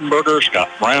Ben Wurtenberger, Scott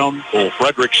Brown, Cole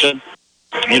Fredrickson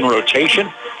in rotation.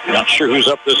 Not sure who's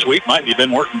up this week. Might be Ben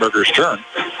Wurtenberger's turn.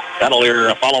 That'll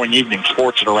air following evening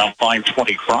sports at around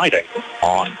 5:20 Friday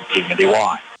on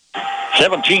KNDY.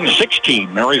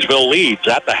 17-16, Marysville leads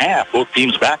at the half. Both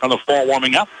teams back on the fall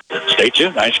warming up. Stay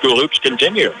tuned. High school hoops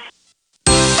continue.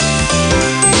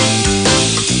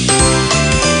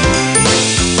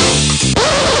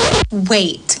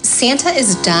 Wait, Santa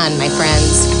is done, my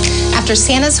friends. After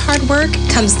Santa's hard work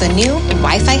comes the new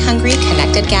Wi-Fi hungry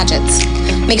connected gadgets.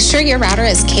 Make sure your router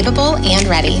is capable and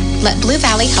ready. Let Blue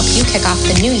Valley help you kick off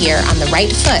the new year on the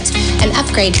right foot and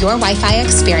upgrade your Wi-Fi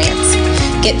experience.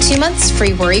 Get 2 months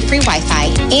free worry-free Wi-Fi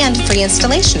and free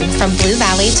installation from Blue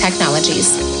Valley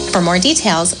Technologies. For more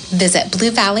details, visit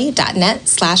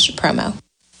bluevalley.net/promo.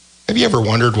 Have you ever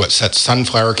wondered what sets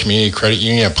Sunflower Community Credit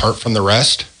Union apart from the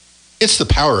rest? It's the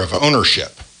power of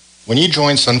ownership. When you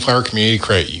join Sunflower Community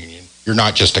Credit Union, you're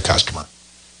not just a customer.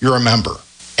 You're a member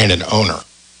and an owner.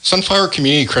 Sunflower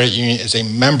Community Credit Union is a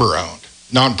member-owned,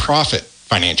 nonprofit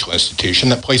financial institution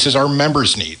that places our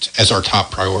members' needs as our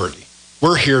top priority.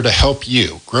 We're here to help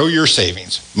you grow your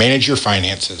savings, manage your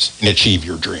finances, and achieve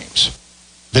your dreams.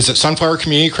 Visit Sunflower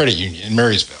Community Credit Union in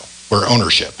Marysville, where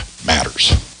ownership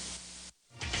matters.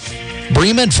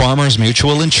 Bremen Farmers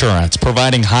Mutual Insurance,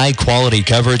 providing high-quality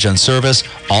coverage and service,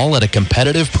 all at a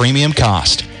competitive premium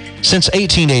cost. Since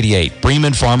 1888,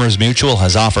 Bremen Farmers Mutual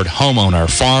has offered homeowner,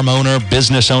 farm owner,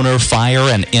 business owner, fire,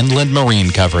 and inland marine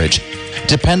coverage.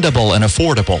 Dependable and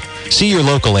affordable. See your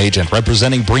local agent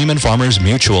representing Bremen Farmers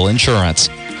Mutual Insurance.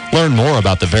 Learn more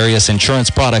about the various insurance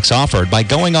products offered by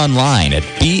going online at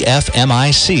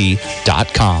bfmic.com.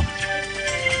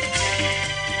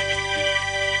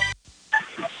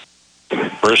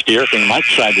 First year from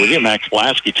Mike's side with you. Max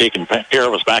Blasky taking care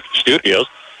of us back at the studios.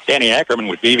 Danny Ackerman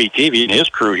with BVTV and his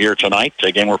crew here tonight.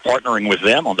 Again, we're partnering with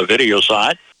them on the video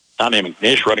side. Tommy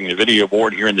McNish running the video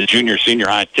board here in the Junior Senior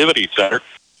High Activity Center.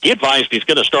 He advised he's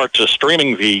going to start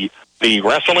streaming the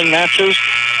wrestling matches,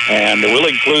 and we'll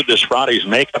include this Friday's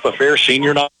Makeup Affair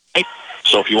Senior Night.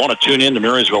 So if you want to tune in to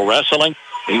Marysville Wrestling,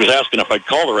 he was asking if I'd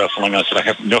call the wrestling. I said I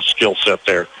have no skill set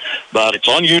there. But it's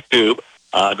on YouTube.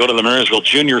 Go to the Marysville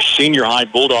Junior Senior High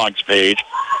Bulldogs page,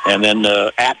 and then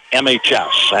at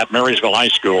MHS, at Marysville High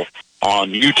School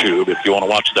on YouTube if you want to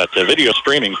watch that video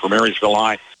streaming for Marysville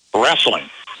High Wrestling.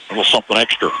 A little something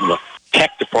extra from the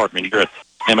tech department here at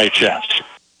MHS.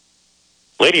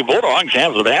 Lady Bulldogs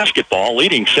have the basketball,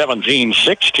 leading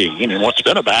 17-16 in what's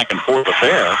been a back-and-forth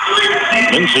affair.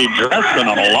 Lindsey Dressman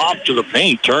on a lob to the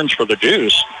paint, turns for the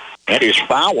deuce, and is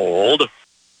fouled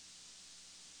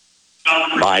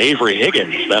by Avery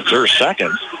Higgins. That's her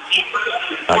second.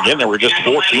 Again, there were just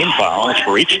 14 fouls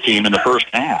for each team in the first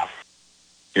half.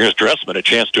 Here's Dressman, a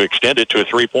chance to extend it to a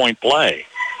three-point play.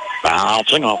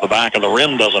 Bouncing off the back of the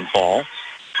rim, doesn't fall.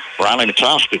 Riley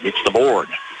Matoska gets the board.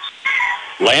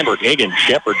 Lambert, Higgins,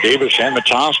 Shepard, Davis, and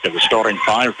Matoska, the starting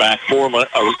five back for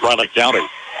Riley County.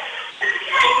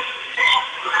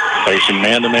 Facing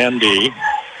man-to-man D.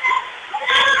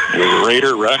 With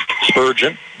Rader, Rush,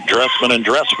 Spurgeon, Dressman, and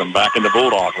Dressman back in the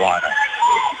Bulldog lineup.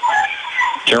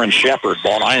 Terrence Shepard,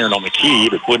 ball iron on the key,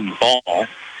 but wouldn't fall.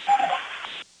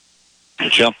 The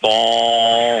jump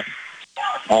ball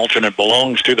alternate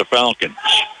belongs to the Falcons.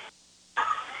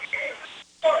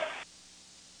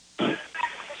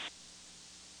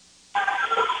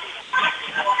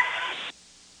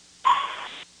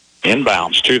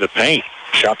 Inbounds to the paint.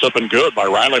 Shots up and good by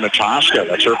Riley Matoska.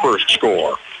 That's her first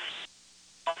score.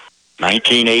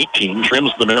 19-18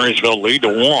 trims the Marysville lead to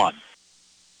 1.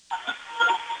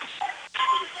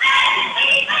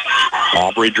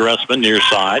 Aubrey Dressman near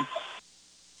side.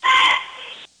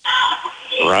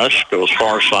 Rush goes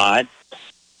far side.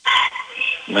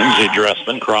 Lindsey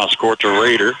Dressman cross court to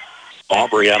Rader.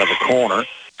 Aubrey out of the corner.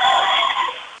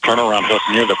 Turnaround hook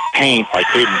near the paint by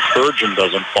Caden Spurgeon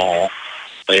doesn't fall.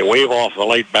 They wave off the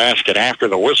late basket after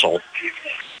the whistle.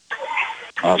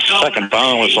 Second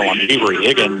foul whistle on Avery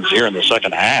Higgins here in the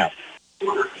second half.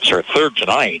 It's her third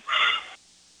tonight.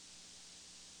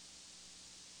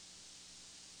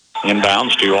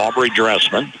 Inbounds to Aubrey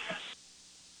Dressman.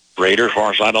 Rader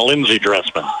far side of Lindsey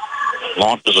Dressman.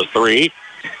 Launches a three.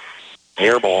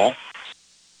 Air ball.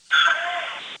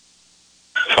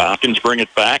 Falcons bring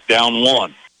it back, down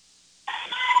 1.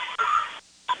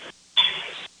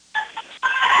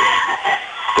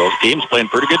 Both teams playing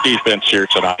pretty good defense here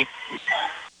tonight.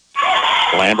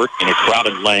 Lambert in a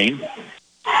crowded lane.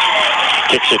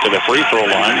 Kicks it to the free throw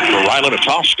line for Riley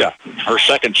Matoska. Her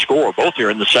second score, both here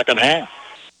in the second half.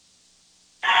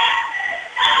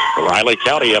 Riley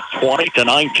County up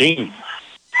 20-19.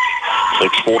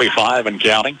 6:45 and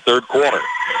counting, third quarter.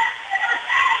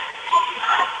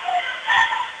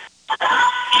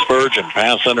 Spurgeon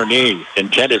pass underneath,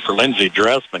 intended for Lindsey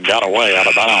Dressman, got away out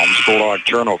of bounds. Bulldog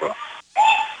turnover.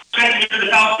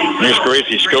 Here's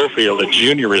Gracie Schofield, a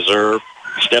junior reserve,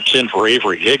 steps in for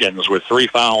Avery Higgins with 3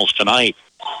 fouls tonight,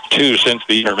 2 since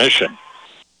the intermission.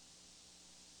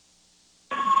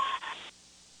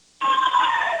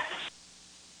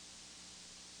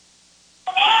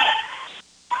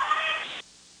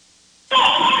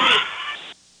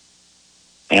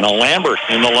 And a Lambert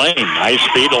in the lane. Nice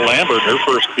speed to Lambert, her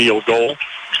first field goal.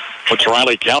 Puts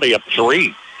Riley County up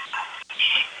 3.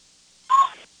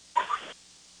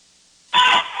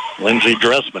 Lindsey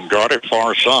Dressman guarded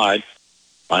far side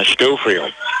by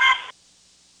Schofield.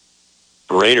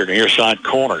 Rader near side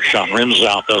corner. Shot rims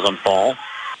out, doesn't fall.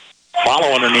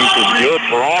 Follow underneath is good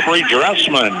for Aubrey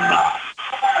Dressman.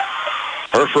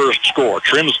 Her first score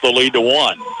trims the lead to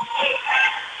 1.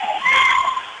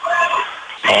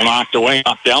 All knocked away,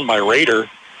 knocked down by Rader.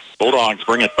 Bulldogs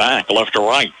bring it back left to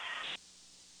right.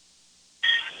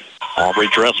 Aubrey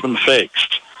Dressman fakes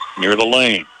near the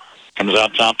lane. Comes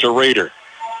out top to Rader.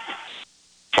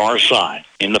 Far side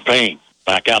in the paint.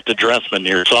 Back out to Dressman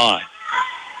near side.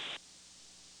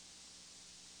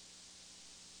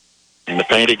 In the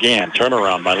paint again.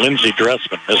 Turnaround by Lindsey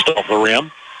Dressman. Missed off the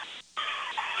rim.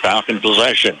 Falcon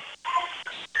possession.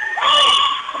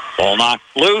 Ball knocked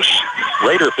loose.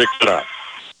 Rader picks it up.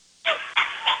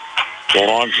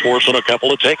 Bulldogs forcing a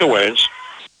couple of takeaways.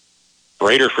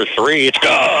 Rader for 3. It's good.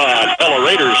 Bella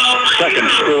Rader's second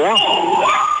score.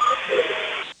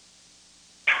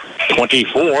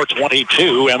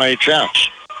 24-22 MHS.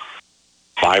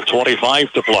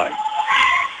 5:25 to play.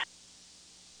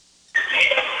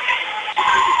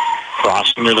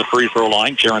 Crossing near the free throw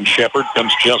line. Karen Shepard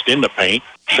comes just in the paint.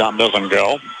 Shot doesn't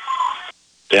go.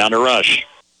 Down to Rush.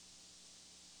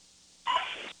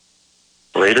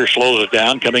 Rader slows it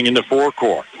down coming into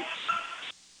forecourt.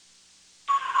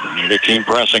 The team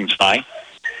pressing tonight.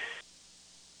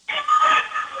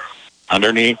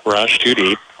 Underneath, Rush, too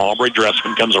deep. Aubrey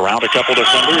Dressman comes around a couple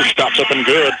defenders. Stops up and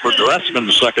good for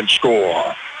Dressman's second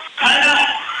score.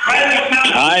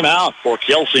 Timeout for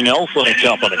Kelsey Nelson and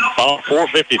company. About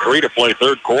 4:53 to play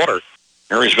third quarter.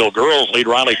 Marysville girls lead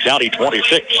Riley County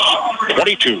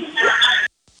 26-22.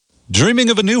 Dreaming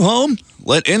of a new home?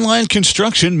 Let Inline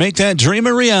Construction make that dream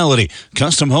a reality.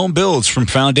 Custom home builds from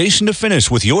foundation to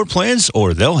finish with your plans,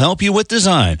 or they'll help you with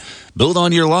design. Build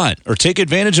on your lot or take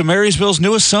advantage of Marysville's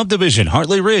newest subdivision,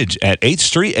 Hartley Ridge, at 8th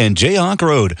Street and Jayhawk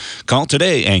Road. Call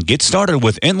today and get started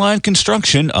with Inline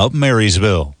Construction of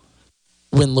Marysville.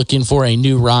 When looking for a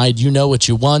new ride, you know what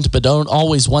you want, but don't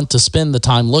always want to spend the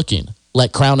time looking.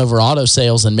 Let Crown Over Auto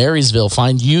Sales in Marysville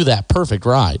find you that perfect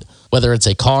ride. Whether it's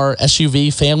a car,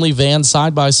 SUV, family van,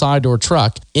 side-by-side, or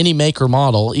truck, any make or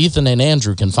model, Ethan and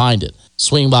Andrew can find it.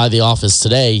 Swing by the office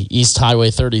today, East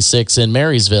Highway 36 in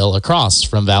Marysville, across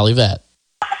from Valley Vet.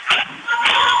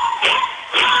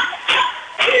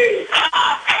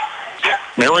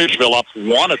 Marysville up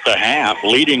 1 at the half,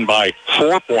 leading by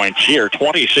 4 points here,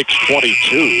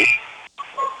 26-22.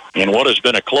 In what has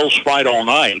been a close fight all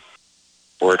night.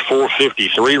 We're at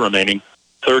 4:53 remaining,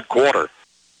 third quarter.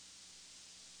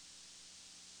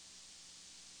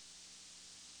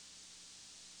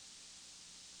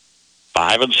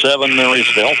 Five and 7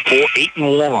 Marysville,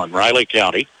 4-8-1 Riley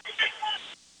County.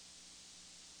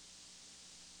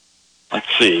 Let's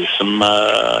see, some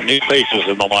new faces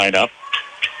in the lineup.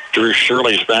 Drew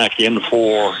Shirley's back in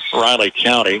for Riley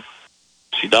County.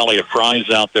 See Dahlia Fry's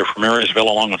out there for Marysville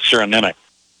along with Sarah Nemick.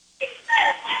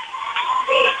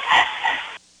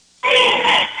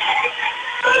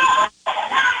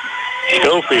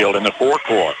 Schofield in the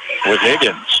forecourt with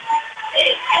Higgins.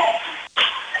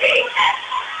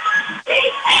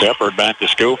 Shepard back to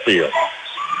Schofield.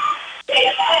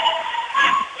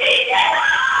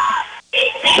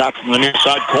 Shot from the near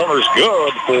side corner is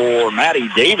good for Maddie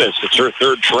Davis. It's her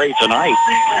third tray tonight.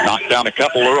 Knocked down a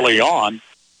couple early on.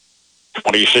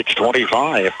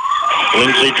 26-25.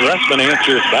 Lindsey Dressman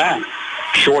answers back.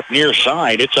 Short near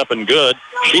side. It's up and good.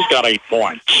 She's got 8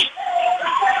 points.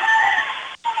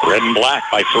 Red and black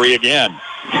by 3 again.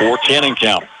 4-10 and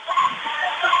counting.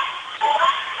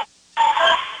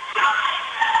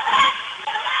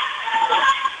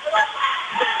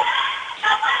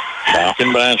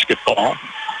 Falcon basketball.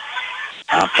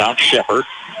 Out top Shepard.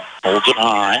 Holds it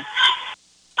high.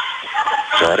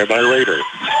 Guarded by Rader.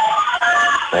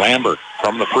 Lambert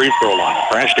from the free throw line.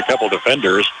 Crashed a couple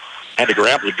defenders. Had to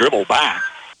grab the dribble back.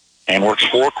 And works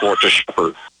forecourt to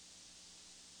Shepard.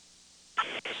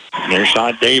 Near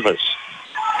side Davis.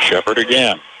 Shepard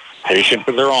again. Patient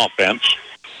with their offense.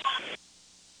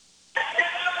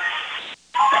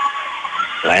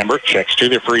 Lambert checks to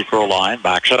the free throw line.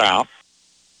 Backs it out.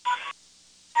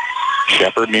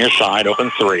 Shepard near side,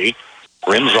 open 3.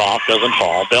 Rims off, doesn't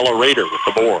fall. Bella Rader with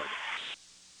the board.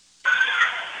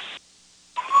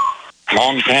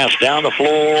 Long pass down the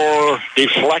floor,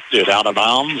 deflected out of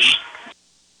bounds.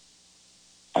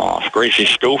 Off Gracie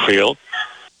Schofield.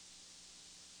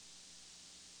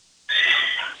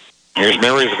 Here's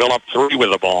Marysville up 3 with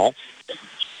the ball.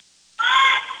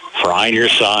 Fry near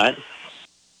side.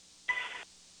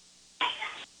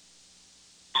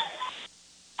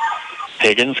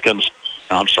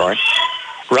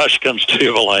 Rush comes to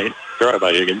the lane. Sorry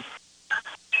by Higgins.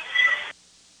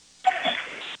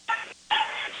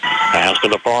 Pass to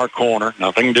the far corner.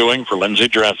 Nothing doing for Lindsey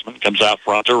Dressman. Comes out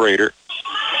front to Rader.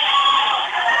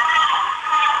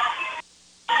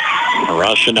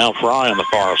 Rush and now Fry on the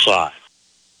far side.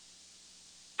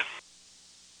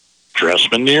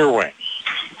 Dressman near wing.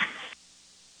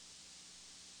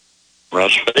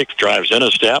 Rush fakes, drives in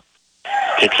a step.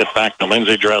 Kicks it back to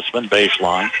Lindsey Dressman,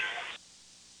 baseline.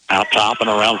 Out top and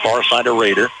around far side to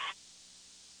Rader.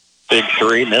 Big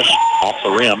three, miss off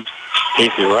the rim.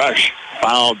 Casey Rush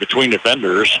fouled between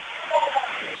defenders.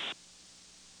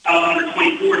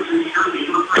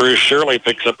 Drew Shirley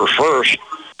picks up her first.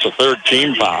 It's a third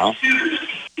team foul.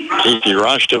 Casey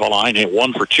Rush to the line, hit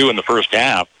 1 for 2 in the first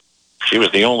half. She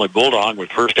was the only Bulldog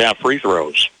with first half free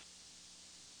throws.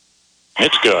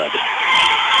 It's good.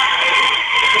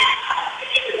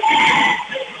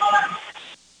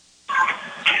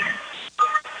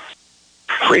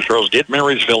 Free throws did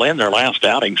Marysville in their last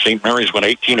outing. St. Mary's went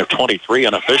 18 of 23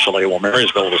 unofficially, while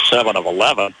Marysville was 7 of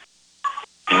 11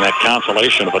 in that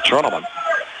consolation of a tournament.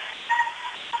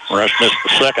 Rush missed the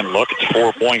second look. It's a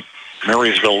 4-point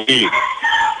Marysville lead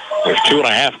with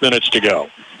 2.5 minutes to go.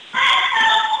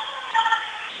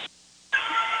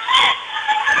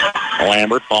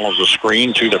 Lambert follows the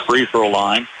screen to the free throw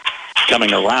line.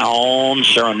 Coming around,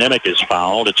 Sarah Nimick is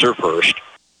fouled. It's her first.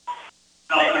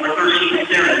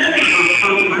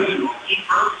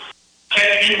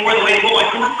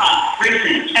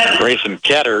 Grayson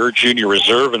Ketter, junior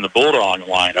reserve in the Bulldog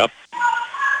lineup.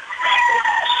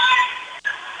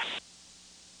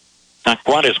 Not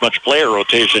quite as much player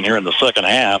rotation here in the second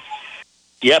half,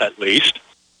 yet at least.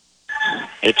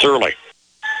 It's early.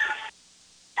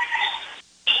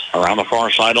 Around the far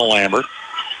side of Lambert.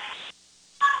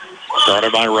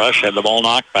 Started by Rush, had the ball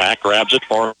knocked back, grabs it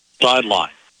far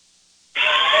sideline.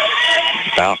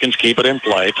 Falcons keep it in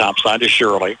play, top side to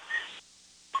Shirley.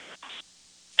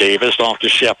 Davis off to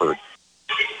Shepard.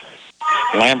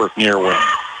 Lambert near wing.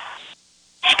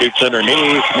 Scoots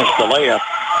underneath, missed the layup.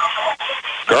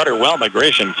 Guarded well by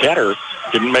Grayson Ketter.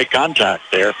 Didn't make contact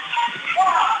there.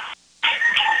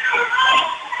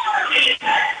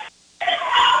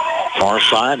 Far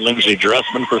side, Lindsey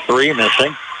Dressman for three,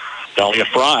 missing. Dahlia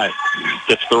Fry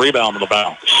gets the rebound on the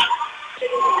bounce.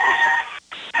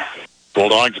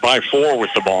 Bulldogs by 4 with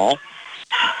the ball.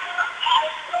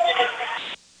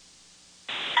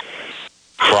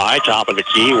 Fry, top of the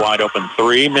key, wide open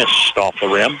three, missed off the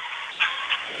rim.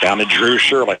 Down to Drew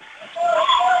Shirley.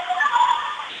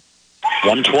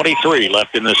 1:23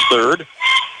 left in this third.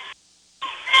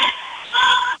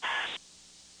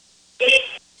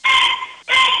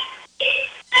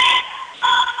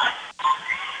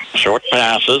 Short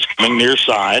passes coming near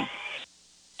side.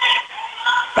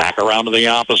 Back around to the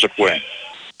opposite wing.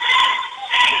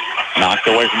 Knocked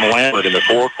away from Lambert in the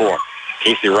forecourt.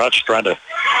 Casey Rush trying to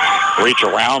reach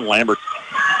around. Lambert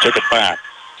took it back.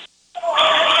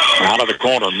 Out of the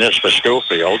corner, missed for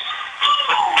Schofield.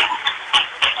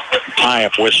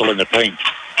 Tie-up whistle in the paint.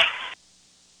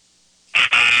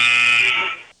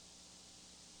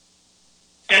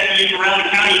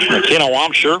 McKenna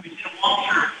Wamsher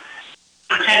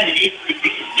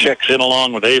checks in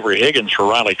along with Avery Higgins for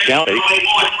Riley County.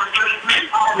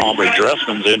 Aubrey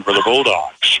Dressman's in for the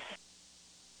Bulldogs.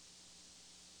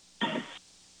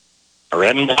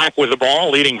 Red and black with the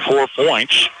ball, leading 4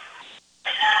 points.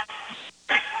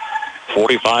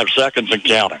 45 seconds and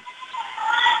counting.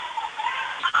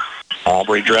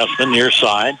 Aubrey Dressman near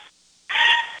side.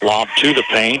 Lob to the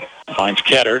paint. Finds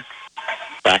Ketter.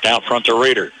 Back out front to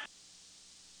Rader.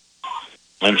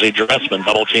 Lindsey Dressman,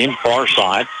 double team, far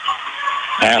side.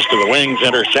 Pass to the wings,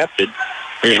 intercepted.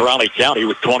 Here's Riley County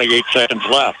with 28 seconds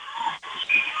left.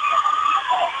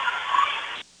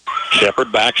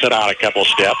 Shepard backs it out a couple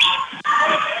steps.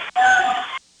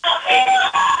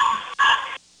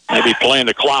 Maybe playing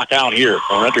the clock out here.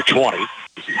 We're under 20.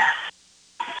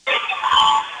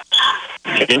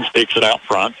 Higgins takes it out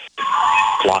front.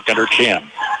 Clock under 10.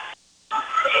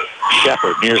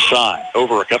 Shepard near side.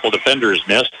 Over a couple defenders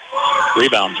missed.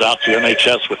 Rebounds out to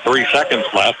MHS with 3 seconds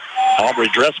left. Aubrey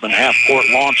Dressman half-court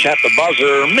launch at the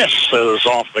buzzer. Misses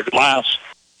off the glass.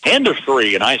 End of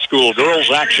 3 in high school girls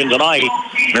action tonight.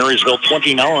 Marysville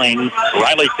 29,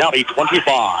 Riley County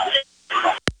 25.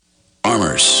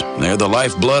 Farmers, they're the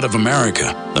lifeblood of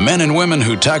America. The men and women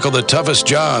who tackle the toughest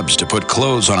jobs to put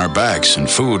clothes on our backs and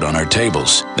food on our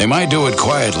tables. They might do it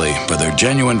quietly, but their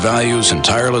genuine values and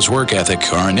tireless work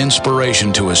ethic are an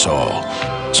inspiration to us all.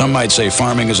 Some might say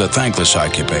farming is a thankless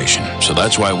occupation, so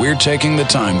that's why we're taking the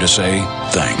time to say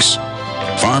thanks.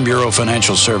 Farm Bureau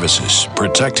Financial Services,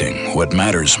 protecting what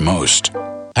matters most.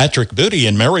 Patrick Booty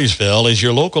in Marysville is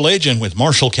your local agent with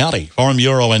Marshall County, Farm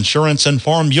Bureau Insurance, and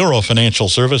Farm Bureau Financial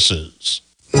Services.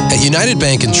 At United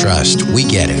Bank and Trust, we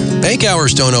get it. Bank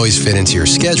hours don't always fit into your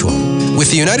schedule.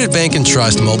 With the United Bank and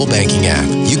Trust mobile banking app,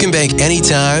 you can bank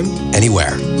anytime,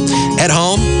 anywhere. At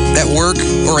home, at work,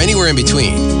 or anywhere in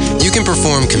between. You can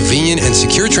perform convenient and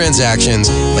secure transactions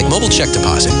like mobile check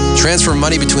deposit, transfer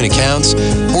money between accounts,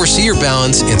 or see your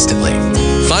balance instantly.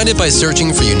 Find it by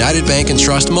searching for United Bank and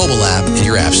Trust mobile app in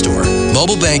your app store.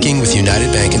 Mobile banking with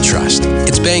United Bank and Trust.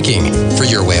 It's banking for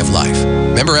your way of life.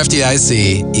 Member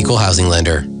FDIC, Equal Housing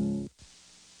Lender.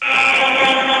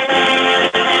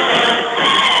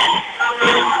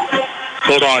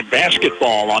 Bulldog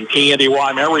basketball on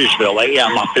KNDY Marysville,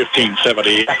 AM on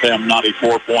 1570, FM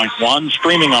 94.1,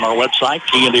 streaming on our website,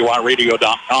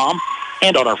 KNDYradio.com,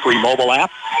 and on our free mobile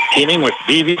app, teaming with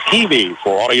BVTV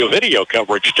for audio-video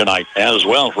coverage tonight as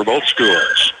well for both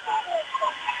schools.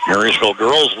 Marysville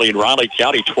girls lead Riley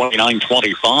County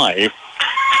 29-25.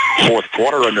 Fourth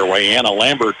quarter underway. Anna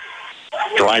Lambert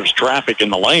drives traffic in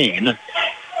the lane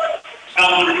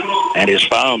and is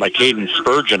fouled by Caden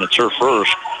Spurgeon. It's her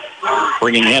first.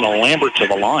 Bringing Anna Lambert to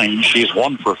the line. She's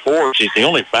 1 for 4. She's the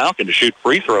only Falcon to shoot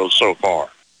free throws so far.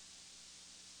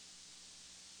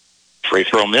 Free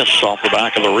throw miss off the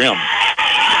back of the rim.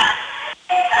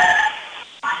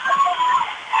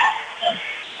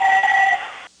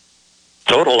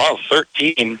 Total of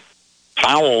 13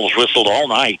 fouls whistled all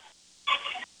night.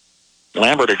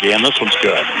 Lambert again. This one's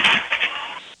good.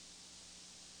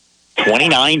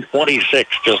 29-26,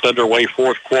 just underway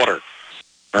fourth quarter.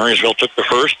 Marysville took the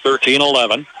first,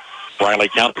 13-11. Riley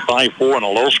County 5-4 in a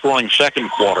low-scoring second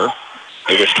quarter.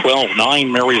 It was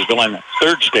 12-9 Marysville in the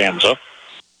third stanza.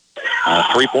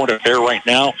 Three-point affair right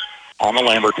now on the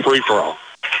Lambert free throw.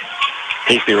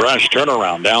 Casey Rush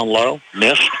turnaround down low,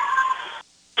 missed.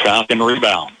 Falcon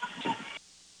rebound.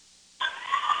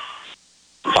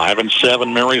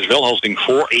 5-7 Marysville hosting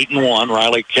 4-8-1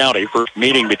 Riley County. First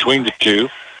meeting between the two.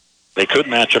 They could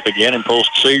match up again in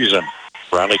postseason.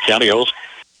 Riley County hosts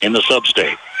in the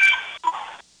sub-state.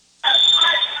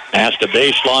 Pass to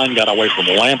baseline, got away from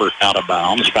Lambert, out of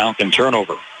bounds. Falcon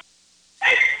turnover.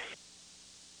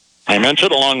 I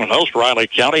mentioned, along with host Riley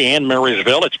County and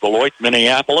Marysville, it's Beloit,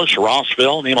 Minneapolis,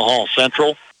 Rossville, Nemaha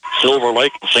Central, Silver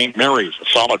Lake, and St. Mary's. A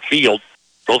solid field,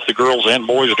 both the girls and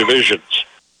boys divisions.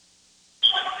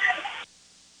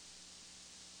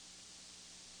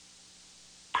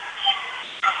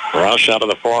 Rush out of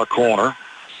the far corner.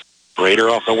 Rader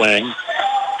off the wing.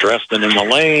 Dresden in the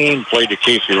lane. Played to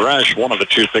Casey Rush. One of the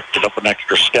two picked it up an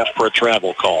extra step for a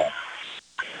travel call.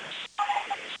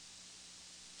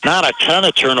 Not a ton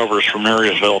of turnovers from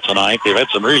Marysville tonight. They've had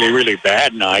some really, really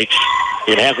bad nights.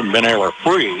 It hasn't been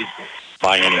error-free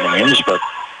by any means, but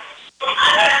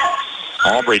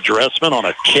Aubrey Dressman on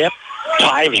a tip.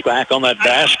 Tives back on that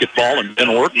basketball, and Ben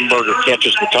Wertenberger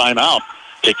catches the timeout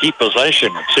to keep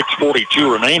possession with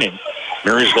 6:42 remaining.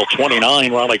 Marysville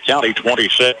 29, Riley County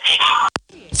 26.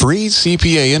 Freeze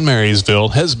CPA in Marysville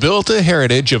has built a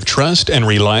heritage of trust and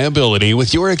reliability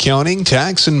with your accounting,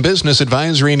 tax, and business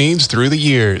advisory needs through the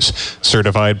years.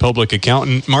 Certified public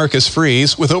accountant Marcus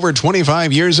Freeze, with over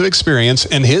 25 years of experience,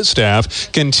 and his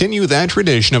staff continue that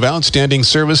tradition of outstanding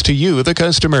service to you, the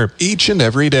customer, each and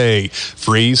every day.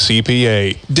 Freeze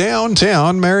CPA,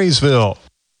 downtown Marysville.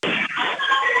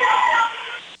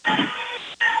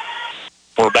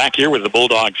 We're back here with the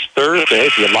Bulldogs Thursday.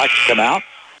 If you'd like to come out,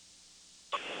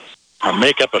 a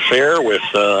makeup affair with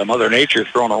Mother Nature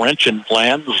throwing a wrench in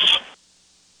plans.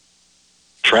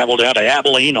 Traveled out to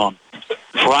Abilene on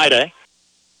Friday.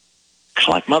 Looks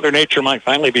like Mother Nature might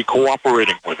finally be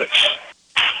cooperating with us.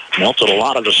 Melted a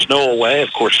lot of the snow away.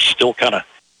 Of course, it's still kind of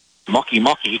mucky.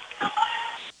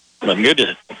 But good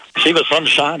to see the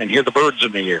sunshine and hear the birds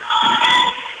in the air.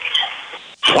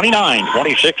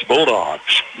 29-26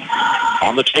 Bulldogs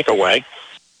on the takeaway.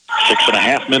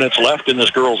 6.5 minutes left in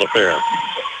this girls' affair.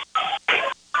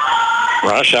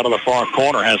 Rush out of the far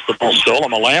corner has the ball stolen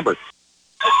by Lambert.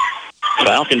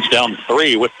 Falcons down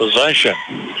 3 with possession.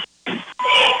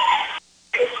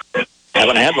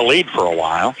 Haven't had the lead for a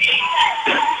while.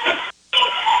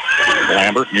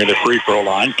 Lambert near the free throw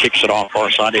line, kicks it off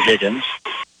far side to Higgins.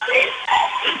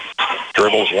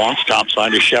 Dribbles once, top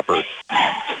side to Shepard.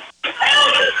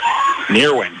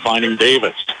 Near wing finding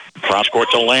Davis. Cross court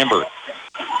to Lambert.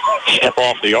 Step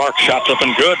off the arc, shots up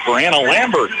and good for Anna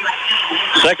Lambert.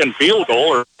 Second field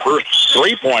goal, or first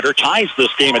three-pointer, ties this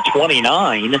game at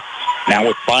 29, now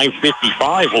with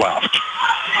 5:55 left.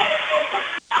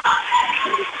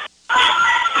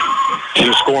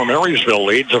 Two-score Marysville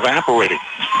leads evaporating.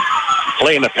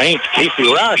 Play in the paint.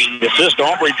 Casey Rush. Assist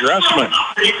Aubrey Dressman.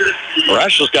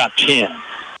 Rush has got 10.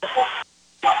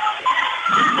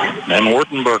 And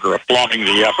Wurtenberger applauding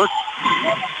the effort.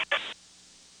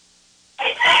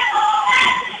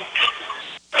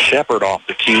 Shepard off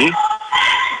the key.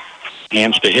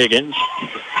 Hands to Higgins.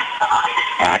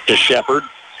 Back to Shepard.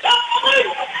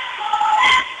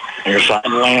 Here's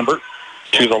Lambert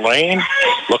to the lane,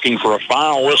 looking for a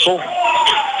foul whistle.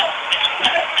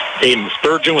 Aiden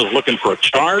Spurgeon was looking for a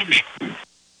charge.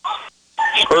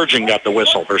 Spurgeon got the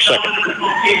whistle for second.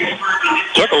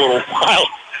 Took a little while to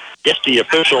get the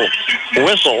official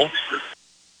whistle.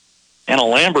 Anna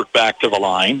Lambert back to the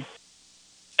line.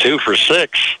 2 for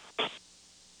 6.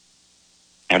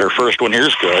 And her first one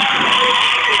here's good.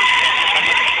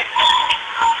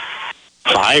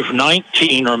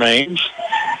 5:19 remains.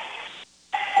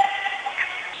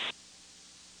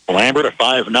 Lambert, a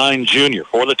 5'9" junior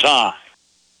for the tie.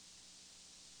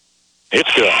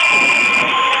 It's good.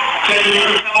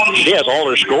 She has all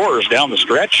her scorers down the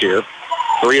stretch here.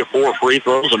 3 of 4 free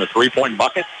throws and a 3-point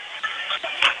bucket.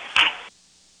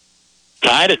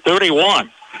 Tied at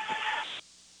 31.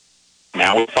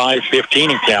 Now with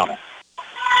 5:15 and counting.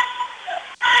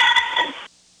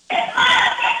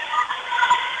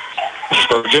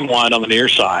 Spurgeon wide on the near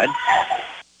side.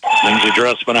 Lindsey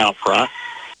Dressman out front.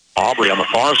 Aubrey on the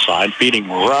far side feeding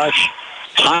Rush.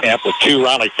 Tie up with 2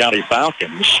 Riley County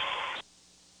Falcons.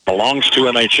 Belongs to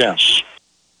MHS.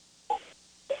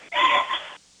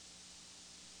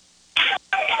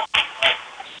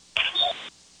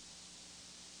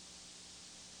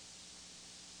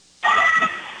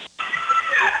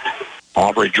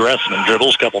 Aubrey Dressman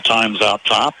dribbles a couple times out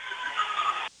top.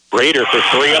 Rader for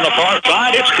 3 on the far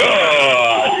side. It's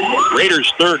good.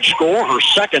 Rader's third score, her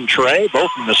second tray,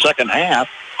 both in the second half.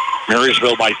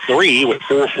 Marysville by 3 with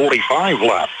 4:45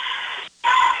 left.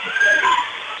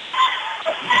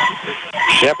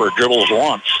 Shepard dribbles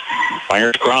once.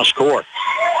 Fires cross court.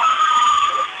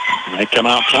 And they come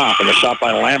out top, and the shot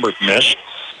by Lambert missed.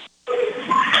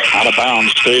 Out of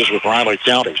bounds, stays with Riley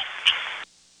County.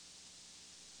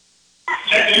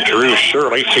 Drew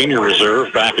Shirley, senior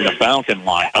reserve, back in the Falcon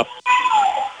lineup.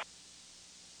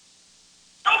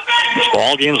 This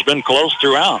ball game's been close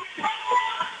throughout.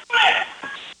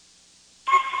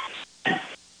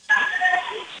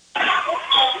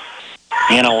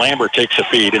 Anna Lambert takes a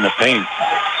feed in the paint.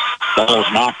 Ball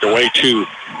is knocked away to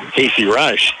Casey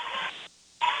Rush.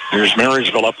 Here's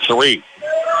Marysville up 3.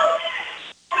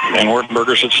 And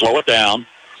Wurtenberger should slow it down.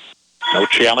 No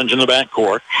challenge in the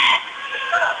backcourt.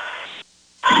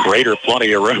 Rader,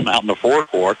 plenty of room out in the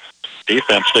forecourt.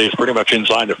 Defense stays pretty much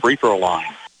inside the free throw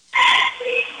line.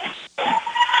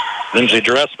 Lindsey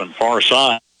Dressman, far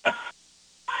side.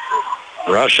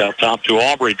 Rush out top to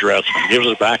Aubrey Dressman. Gives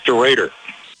it back to Rader.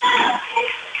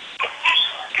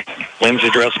 Lindsey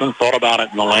Dressman thought about it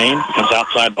in the lane. Comes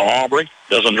outside to Aubrey.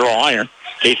 Doesn't draw iron.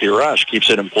 Casey Rush keeps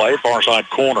it in play. Far side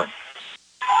corner.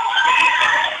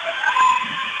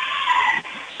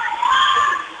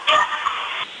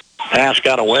 Pass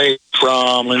got away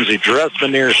from Lindsey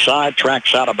Dressman near side.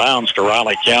 Tracks out of bounds to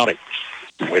Riley County.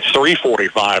 With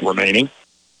 3:45 remaining.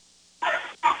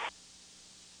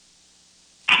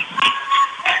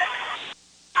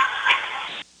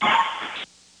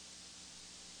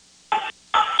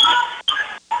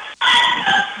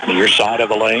 Near side of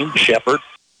the lane, Shepard.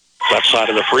 Left side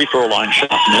of the free throw line,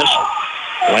 shot missed.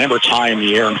 Lambert's high in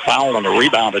the air and foul on the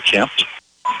rebound attempt.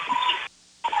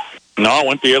 No, it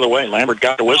went the other way. Lambert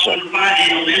got the whistle.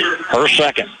 Her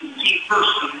second.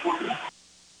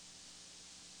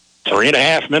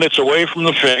 3.5 minutes away from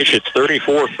the finish. It's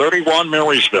 34-31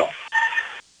 Marysville.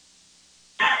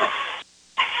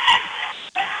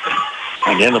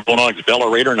 Again, the Bulldogs, Bella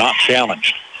Rader not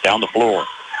challenged. Down the floor.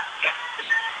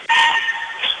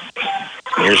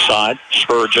 Near side,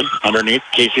 Spurgeon underneath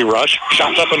Casey Rush.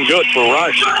 Shots up and good for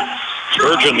Rush.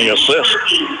 Spurgeon the assist.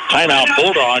 Timeout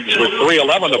Bulldogs with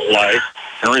 3:11 to play.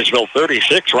 Marysville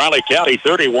 36, Riley County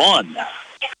 31.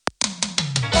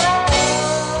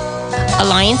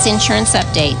 Alliance Insurance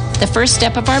Update. The first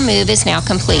step of our move is now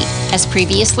complete. As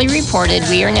previously reported,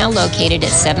 we are now located at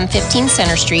 715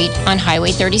 Center Street on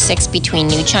Highway 36 between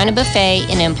New China Buffet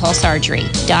and Impulse Archery.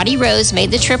 Dottie Rose made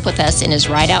the trip with us and is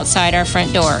right outside our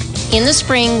front door. In the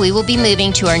spring, we will be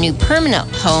moving to our new permanent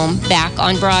home back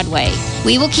on Broadway.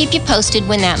 We will keep you posted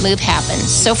when that move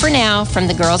happens. So for now, from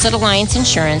the girls at Alliance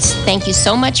Insurance, thank you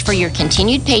so much for your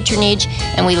continued patronage,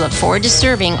 and we look forward to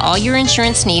serving all your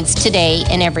insurance needs today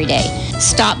and every day.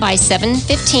 Stop by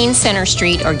 715 Center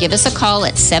Street or give us a call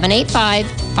at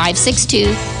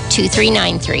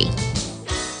 785-562-2393.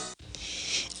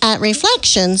 At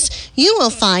Reflections, you will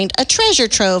find a treasure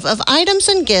trove of items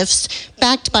and gifts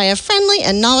backed by a friendly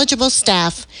and knowledgeable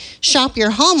staff. Shop your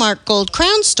Hallmark Gold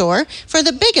Crown store for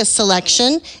the biggest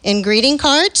selection in greeting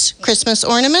cards, Christmas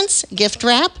ornaments, gift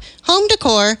wrap, home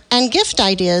decor, and gift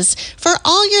ideas for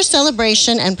all your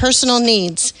celebration and personal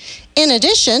needs. In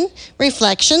addition,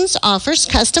 Reflections offers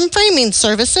custom framing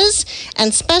services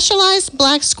and specialized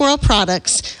Black Squirrel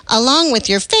products, along with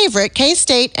your favorite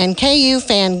K-State and KU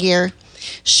fan gear.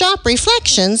 Shop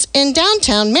Reflections in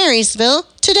downtown Marysville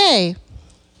today.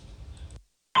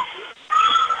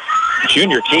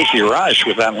 Junior Casey Rush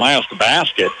with that last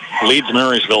basket leads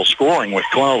Marysville scoring with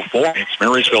 12 points.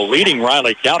 Marysville leading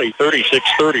Riley County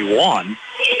 36-31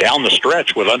 down the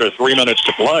stretch with under 3 minutes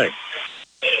to play.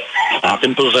 Out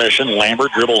in possession,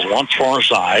 Lambert dribbles once far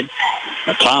side.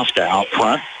 Natoska out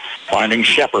front, finding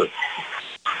Shepard.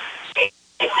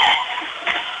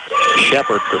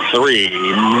 Shepard for three.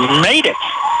 Made it.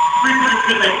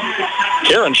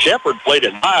 Karen Shepard played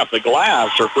it high off the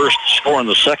glass. Her first score in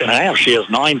the second half. She has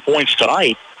 9 points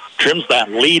tonight. Trims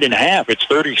that lead in half. It's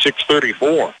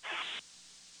 36-34.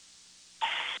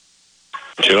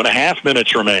 2.5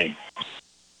 minutes remain.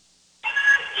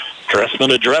 Dressman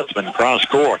to Dressman, cross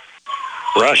court.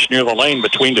 Rush near the lane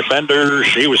between defenders.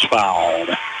 She was fouled.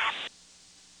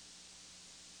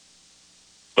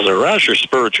 Was it Rush or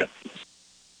Spurgeon?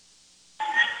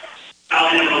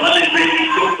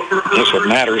 That's what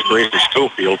matters. Gracie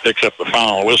Schofield picks up the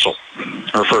foul whistle,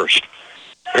 her first.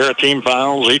 Pair of team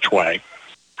fouls each way.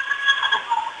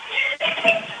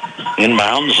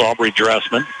 Inbounds, Aubrey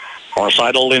Dressman. Far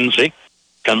side of Lindsay.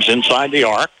 Comes inside the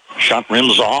arc. Shot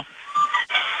rims off.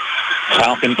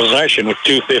 Falcon possession with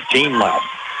 2:15 left.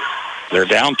 They're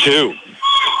down 2.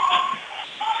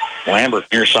 Lambert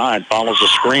near side follows the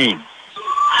screen.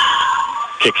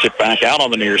 Kicks it back out on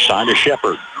the near side to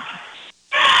Shepard.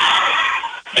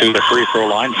 To the free throw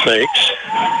line, fakes.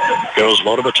 Goes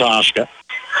low to Batoshka.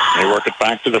 They work it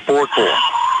back to the forecourt.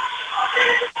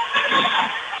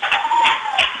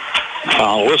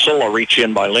 Foul whistle, a reach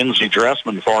in by Lindsay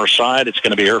Dressman, far side. It's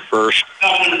going to be her first.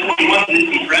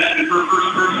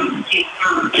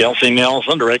 Kelsey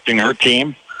Nelson directing her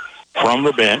team from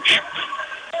the bench.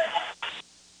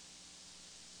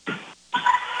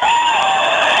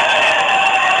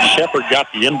 Shepard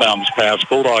got the inbounds pass.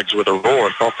 Bulldogs with a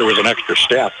roar. Thought there was an extra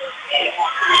step.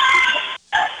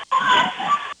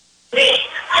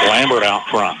 Lambert out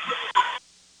front.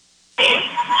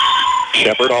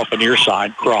 Shepard off the near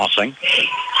side, crossing.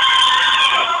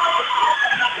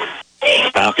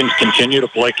 Falcons continue to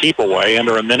play keep away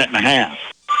under a minute and a half.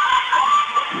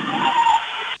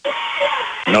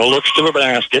 No looks to the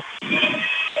basket.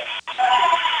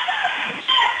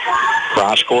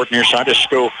 Cross court near side to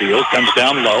Schofield. Comes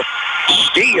down low.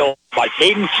 Steal by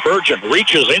Caden Spurgeon.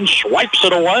 Reaches in, swipes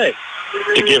it away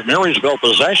to give Marysville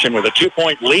possession with a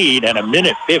 2-point lead and a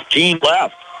minute 15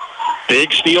 left.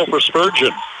 Big steal for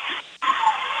Spurgeon.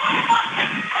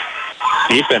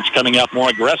 Defense coming up more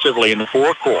aggressively in the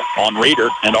forecourt on Reeder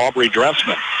and Aubrey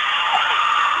Dressman.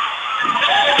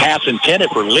 Pass intended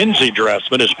for Lindsay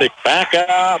Dressman is picked back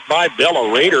up by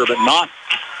Bella Rader, but not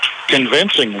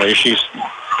convincingly. She's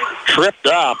tripped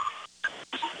up.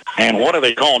 And what do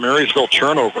they call Marysville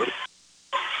turnover?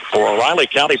 For a Riley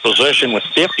County possession with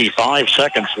 55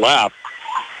 seconds left.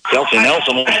 Kelsey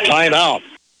Nelson will time out.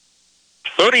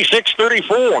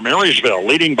 36-34, Marysville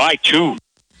leading by 2.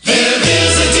 There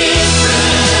is a difference.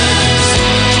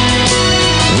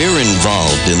 We're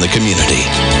involved in the community.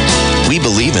 We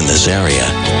believe in this area,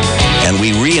 and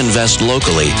we reinvest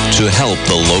locally to help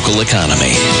the local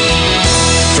economy.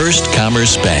 First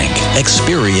Commerce Bank.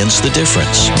 Experience the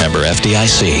difference. Member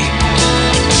FDIC.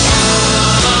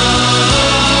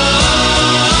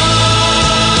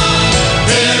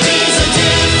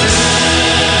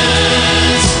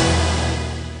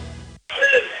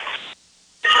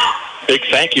 Big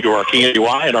thank you to our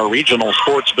KNDY and our regional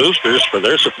sports boosters for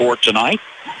their support tonight.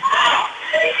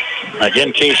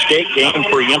 Again, K-State game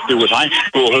preempted with high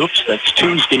school hoops. That's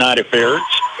Tuesday night affairs.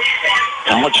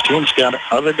 College teams got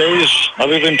other days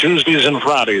other than Tuesdays and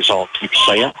Fridays, I'll keep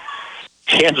saying.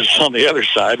 Kansas on the other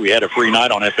side, we had a free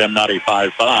night on FM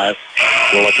 95.5.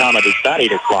 We'll accommodate that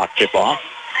 8 o'clock tip-off.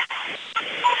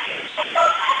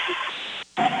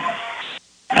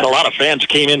 Had a lot of fans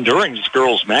came in during this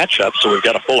girls' matchup, so we've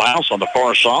got a full house on the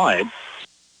far side.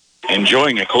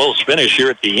 Enjoying a close finish here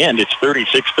at the end. It's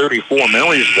 36-34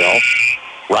 Marysville.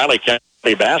 Riley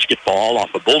County basketball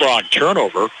off a Bulldog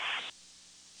turnover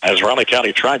as Riley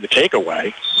County tried the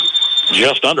takeaway.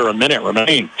 Just under a minute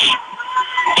remains.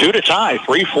 2 to tie,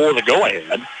 3-4 the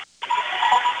go-ahead.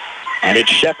 And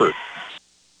it's Shepard.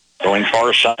 Going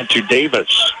far side to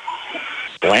Davis.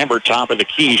 Lambert top of the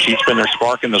key. She's been their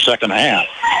spark in the second half.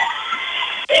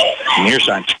 Near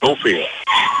side, Schofield.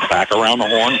 Back around the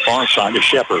horn, far side to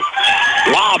Shepard.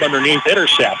 Lob underneath,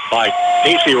 intercept by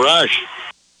Casey Rush.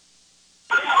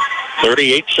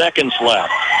 38 seconds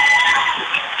left.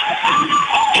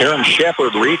 Karen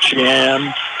Shepard reaching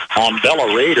in on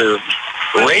Bella Rader.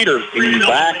 Rader came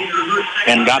back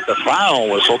and got the foul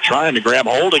whistle, trying to grab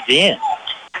hold again.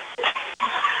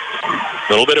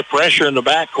 A little bit of pressure in the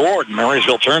backcourt, and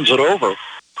Marysville turns it over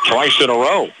twice in a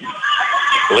row,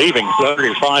 leaving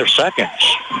 35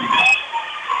 seconds.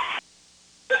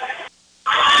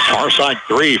 Far side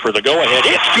three for the go-ahead.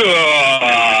 It's good.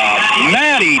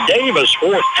 Maddie Davis,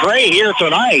 fourth tray here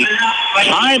tonight.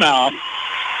 Timeout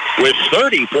with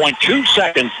 30.2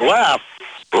 seconds left.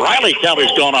 Riley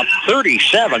County's gone up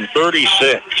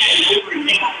 37-36.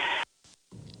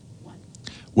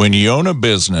 When you own a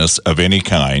business of any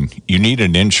kind, you need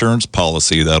an insurance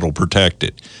policy that'll protect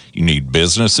it. You need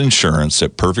business insurance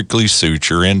that perfectly suits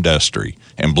your industry,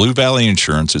 and Blue Valley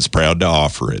Insurance is proud to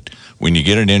offer it. When you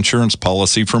get an insurance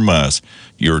policy from us,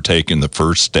 you're taking the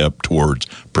first step towards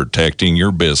protecting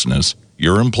your business,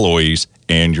 your employees,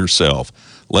 and yourself.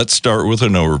 Let's start with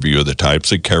an overview of the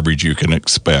types of coverage you can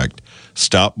expect.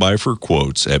 Stop by for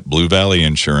quotes at Blue Valley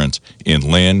Insurance in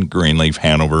Lynn, Greenleaf,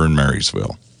 Hanover, and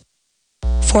Marysville.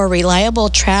 For reliable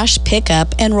trash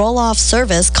pickup and roll-off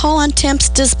service, call on Temps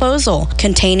Disposal.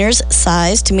 Containers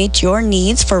sized to meet your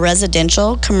needs for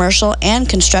residential, commercial, and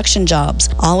construction jobs.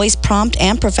 Always prompt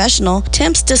and professional,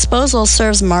 Temps Disposal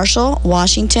serves Marshall,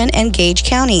 Washington, and Gage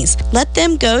counties. Let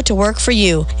them go to work for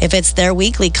you. If it's their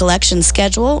weekly collection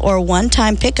schedule or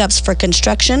one-time pickups for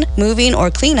construction, moving, or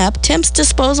cleanup, Temps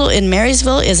Disposal in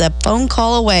Marysville is a phone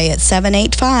call away at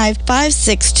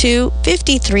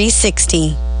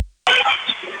 785-562-5360.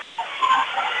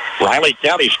 Riley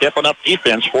County stepping up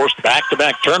defense, forced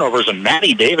back-to-back turnovers, and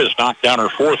Maddie Davis knocked down her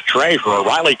fourth tray for a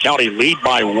Riley County lead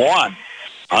by one.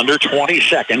 Under 20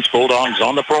 seconds, Bulldogs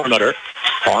on the perimeter.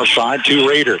 Far side to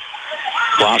Raider.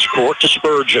 Cross court to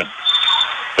Spurgeon.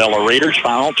 Bella Raiders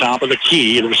foul, top of the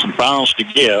key. There's some fouls to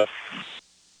give.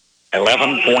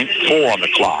 11.4 on the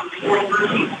clock.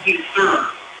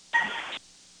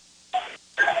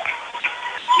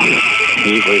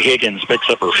 Beasley Higgins picks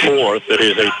up her fourth. It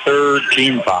is a third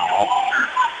team foul.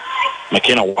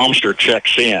 McKenna Wamster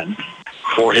checks in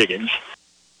for Higgins.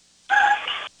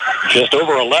 Just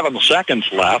over 11 seconds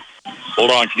left.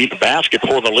 Bulldogs need the basket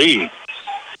for the lead.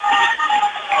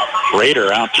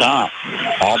 Raider out top.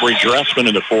 Aubrey Dressman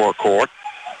in the forecourt.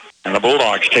 And the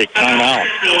Bulldogs take timeout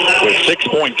with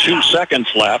 6.2 seconds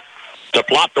left to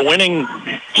plot the winning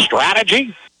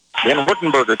strategy. Ben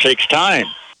Wittenberger takes time.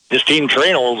 His team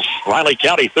trails Riley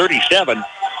County 37-36.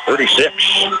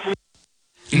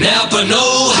 Napa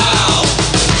know-how.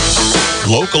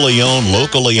 Locally owned,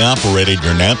 locally operated,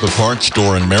 your Napa Parts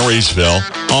store in Marysville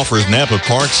offers Napa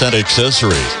Parts and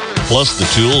accessories, plus the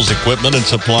tools, equipment, and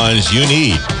supplies you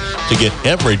need to get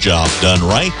every job done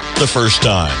right the first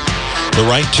time. The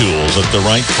right tools at the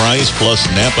right price, plus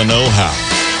Napa know-how.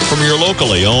 From your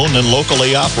locally owned and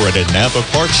locally operated Napa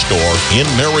Parts store in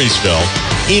Marysville,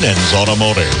 Enan's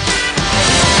Automotive.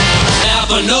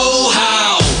 Napa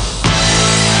know-how.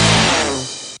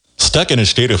 Stuck in a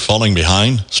state of falling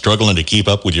behind, struggling to keep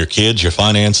up with your kids, your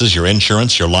finances, your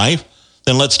insurance, your life?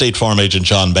 Then let State Farm agent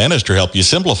John Bannister help you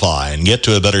simplify and get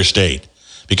to a better state.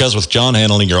 Because with John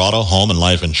handling your auto, home, and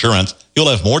life insurance, you'll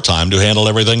have more time to handle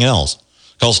everything else.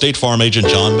 Call State Farm agent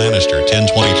John Bannister,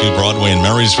 1022 Broadway in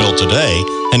Marysville today,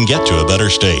 and get to a better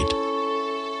state.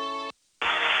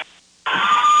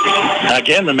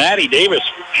 Again, the Maddie Davis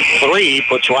three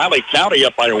puts Riley County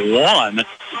up by one.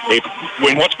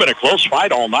 In what's been a close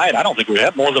fight all night, I don't think we've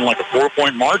had more than like a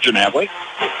 4-point margin, have we?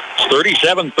 It's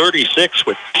 37-36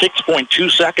 with 6.2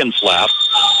 seconds left.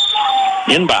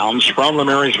 Inbounds from the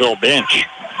Marysville bench.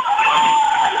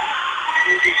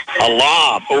 A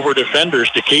lob over defenders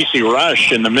to Casey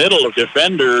Rush. In the middle of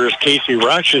defenders, Casey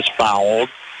Rush is fouled,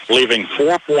 leaving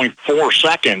 4.4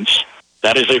 seconds.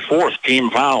 That is a fourth team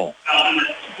foul.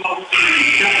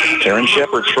 Karen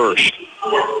Shepard's first.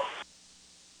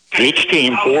 Each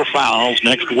team 4 fouls.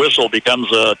 Next whistle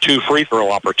becomes a 2 free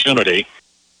throw opportunity.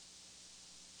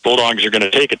 Bulldogs are going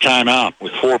to take a timeout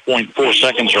with 4.4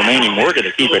 seconds remaining. We're going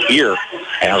to keep it here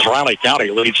as Riley County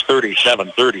leads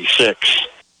 37-36.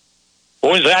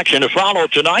 Boys action to follow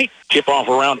tonight. Tip-off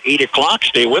around 8 o'clock.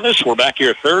 Stay with us. We're back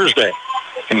here Thursday.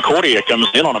 Concordia comes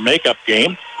in on a makeup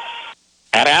game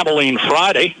at Abilene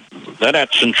Friday. Then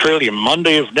at Centralia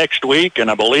Monday of next week. And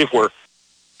I believe we're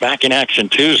back in action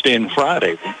Tuesday and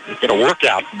Friday. We'll get a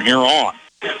workout from here on.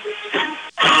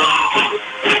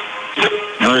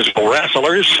 Marysville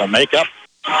wrestlers make up,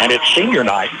 and it's senior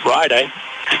night Friday.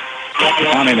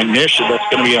 On an initiative that's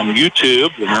going to be on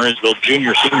YouTube, the Marysville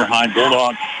Junior Senior High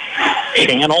Bulldog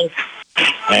channel,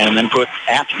 and then put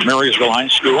at Marysville High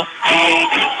School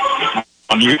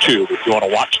on YouTube if you want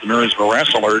to watch the Marysville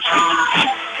wrestlers.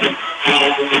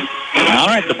 All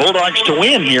right, the Bulldogs to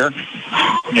win here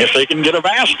if they can get a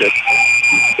basket.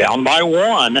 Down by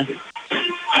 1.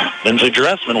 Lindsey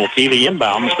Dressman will tee the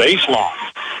inbounds baseline.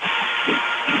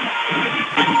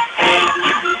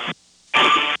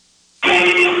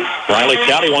 Riley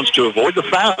County wants to avoid the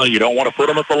foul. You don't want to put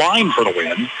them at the line for the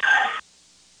win.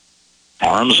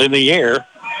 Arms in the air.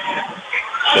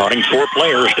 Starting 4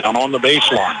 players down on the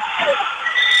baseline.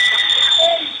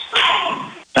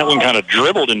 That one kind of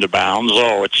dribbled into bounds.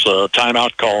 Oh, it's a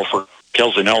timeout call for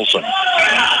Kelsey Nelson.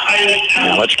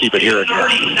 Now let's keep it here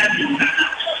again.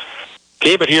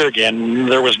 Keep it here again.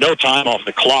 There was no time off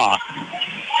the clock.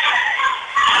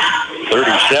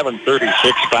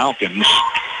 37-36 Falcons.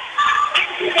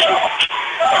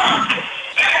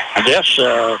 I guess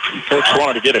Coach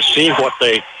wanted to get a see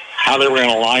how they were going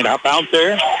to line up out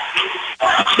there.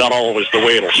 It's not always the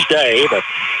way it'll stay, but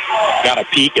got a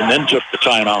peek and then took the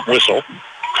timeout whistle.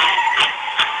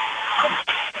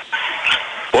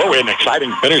 Well, we had an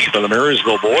exciting finish for the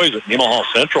Marysville boys at Nemaha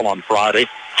Central on Friday.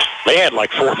 They had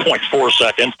like 4.4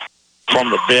 seconds from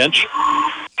the bench.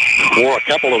 Wore a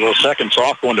couple of those seconds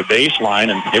off going to baseline,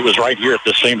 and it was right here at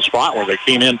the same spot where they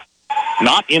came in,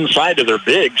 not inside of their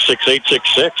big 6'8",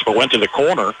 6'6", but went to the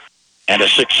corner, and a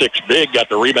 6'6" big got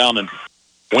the rebound and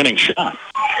winning shot.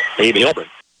 Abe Hilbert.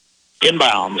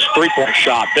 Inbounds, 3-point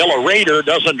shot. Bella Rader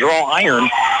doesn't draw iron.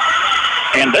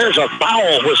 And there's a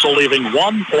foul whistle leaving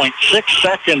 1.6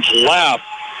 seconds left.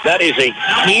 That is a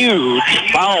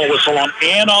huge foul whistle on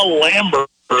Anna Lambert.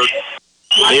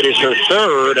 It is her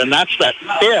 3rd, and that's that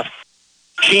 5th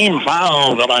team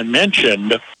foul that I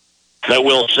mentioned that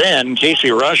will send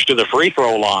Casey Rush to the free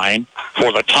throw line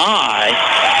for the tie.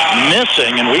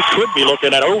 Missing, and we could be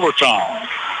looking at overtime.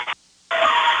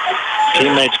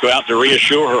 Teammates go out to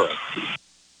reassure her.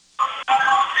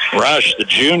 Rush, the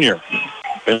junior,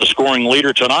 been the scoring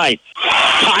leader tonight.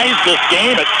 Ties this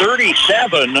game at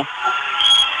 37.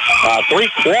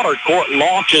 Three-quarter court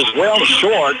launch is well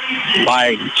short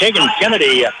by Tegan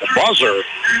Kennedy at the buzzer.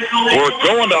 We're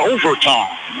going to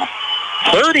overtime.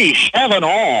 37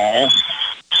 all.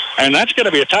 And that's going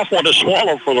to be a tough one to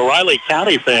swallow for the Riley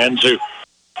County fans who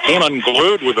came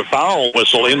unglued with the foul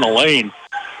whistle in the lane.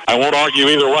 I won't argue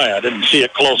either way. I didn't see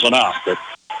it close enough. But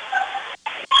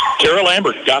Tara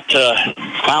Lambert got to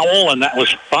foul, and that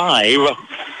was 5.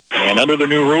 And under the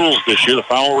new rules this year, the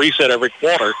foul reset every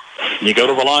quarter. And you go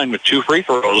to the line with 2 free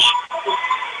throws.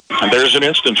 And there's an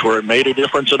instance where it made a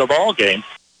difference in a ball game.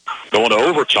 Going to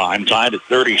overtime, tied at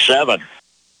 37.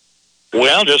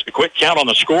 Well, just a quick count on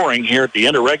the scoring here at the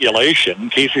end of regulation.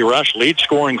 Casey Rush leads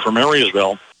scoring for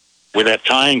Marysville with that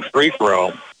tying free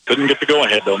throw. Couldn't get the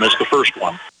go-ahead, though. Missed the first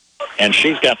one. And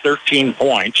she's got 13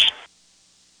 points.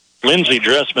 Lindsey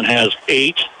Dressman has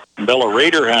 8. Bella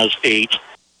Rader has 8.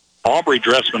 Aubrey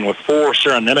Dressman with 4.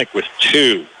 Sarah Nimick with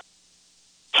 2.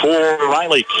 For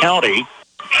Riley County,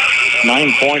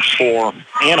 9 points for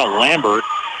Anna Lambert.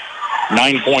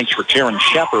 9 points for Taryn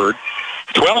Shepard.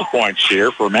 12 points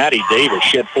here for Maddie Davis.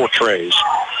 She had 4 trays,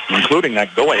 including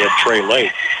that go-ahead tray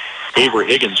late. Avery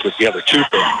Higgins with the other 2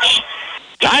 points.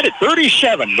 Tied at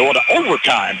 37, going to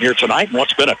overtime here tonight. And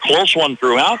what's been a close one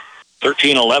throughout.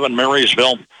 13-11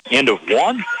 Marysville, end of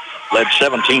 1. Led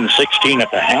 17-16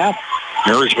 at the half.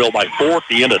 Marysville by 4 at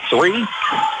the end of 3.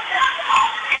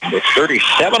 It's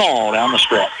 37 all down the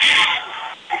stretch.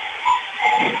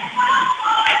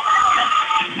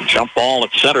 Jump ball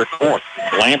at center court.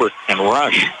 Lambert and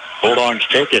Rush. Bulldogs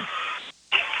take it.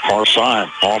 Far side,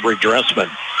 Aubrey Dressman.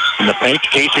 In the paint,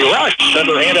 Casey Rush.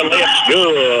 Center-handed layup.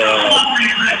 Good.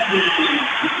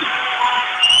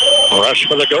 Rush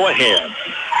for the go-ahead.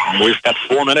 We've got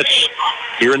 4 minutes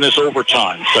here in this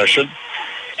overtime session.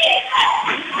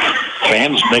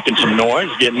 Fans making some noise,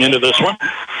 getting into this one.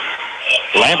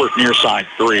 Lambert near side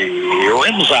 3.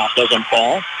 Rims out, doesn't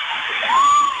fall.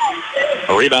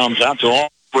 Rebounds out to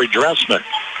Aubrey Dressman.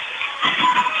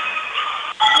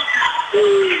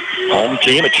 Home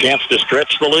team a chance to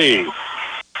stretch the lead.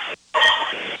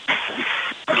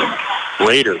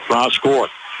 Rader cross court.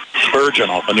 Spurgeon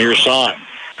off the near side.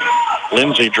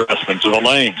 Lindsey Dressman to the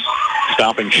lane.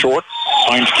 Stopping short.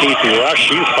 Finds Casey Rush.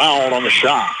 She's fouled on the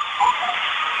shot.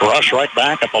 Rush right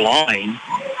back at the line.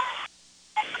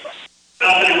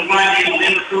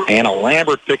 Anna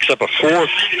Lambert picks up a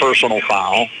 4th personal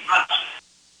foul.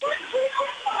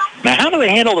 Now, how do they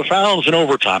handle the fouls in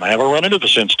overtime? I haven't run into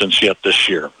this instance yet this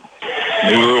year.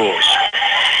 New rules.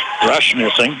 Rush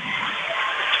missing.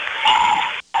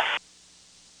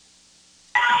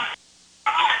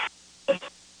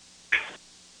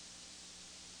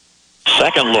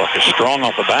 Second look is strong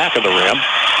off the back of the rim.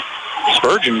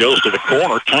 Spurgeon goes to the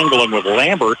corner, tangling with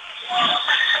Lambert.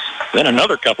 Then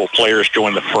another couple players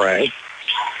join the fray.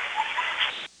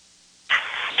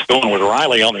 It's going with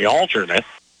Riley on the alternate.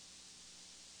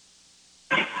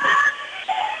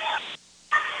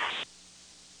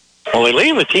 Well, they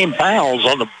leave the team fouls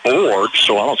on the board,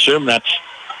 so I'll assume that's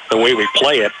the way we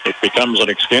play it. It becomes an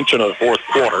extension of the fourth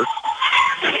quarter.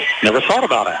 Never thought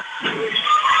about that.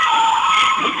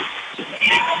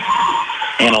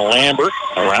 Anna Lambert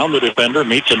around the defender,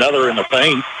 meets another in the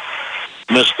paint.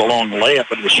 Missed the long layup,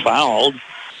 but was fouled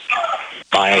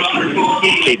by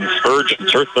Caden Spurgeon.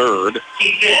 It's her third.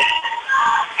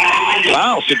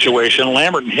 Foul situation,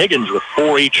 Lambert and Higgins with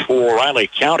 4 each for Riley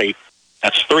County.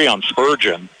 That's 3 on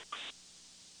Spurgeon.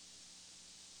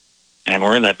 And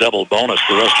we're in that double bonus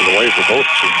the rest of the way for both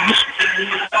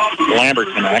teams.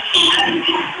 Lambert connects.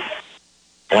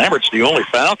 Lambert's the only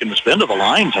Falcon that's been to the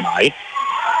line tonight.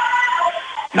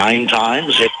 9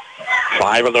 times, hit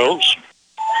 5 of those.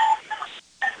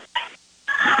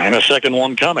 And a second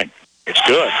one coming. It's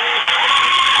good.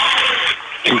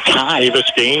 To tie this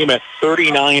game at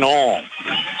 39 all.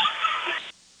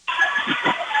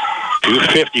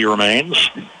 2:50 remains.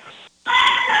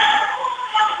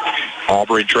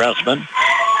 Aubrey Dressman.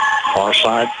 Far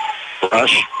side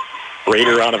rush.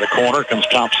 Raider out of the corner. Comes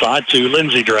top side to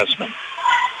Lindsey Dressman.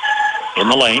 In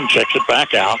the lane. Checks it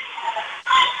back out.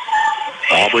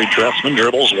 Aubrey Dressman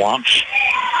dribbles once.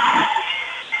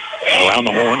 Around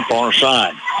the horn, far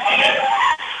side.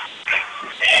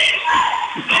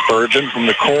 Spurgeon from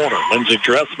the corner. Lindsey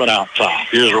Dressman out top.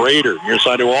 Here's Raider. Near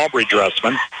side to Aubrey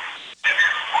Dressman.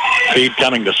 Feed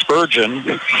coming to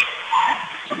Spurgeon.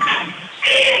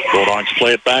 Bulldogs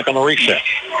play it back on the reset.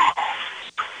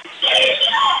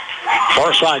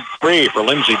 Far side 3 for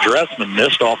Lindsey Dressman.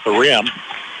 Missed off the rim.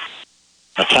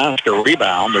 Mataska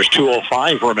rebound. There's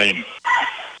 2:05 remaining.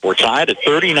 We're tied at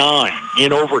 39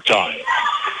 in overtime.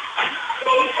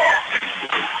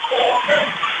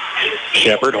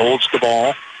 Shepard holds the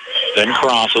ball, then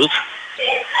crosses.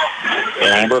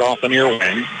 Lambert off the near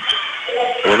wing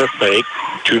with a fake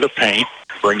to the paint.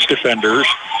 Brings defenders.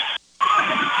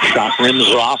 Shot rims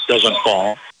off, doesn't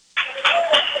fall.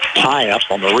 Tie up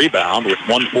on the rebound with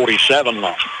 1:47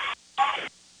 left.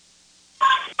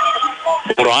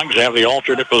 Bulldogs have the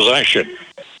alternate possession.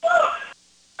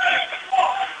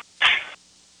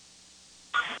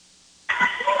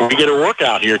 We get a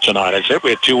workout here tonight. I said we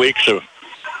had 2 weeks of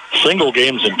single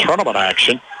games and tournament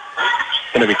action.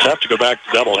 It's going to be tough to go back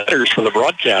to double headers for the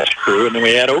broadcast crew, and then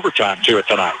we add overtime to it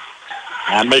tonight.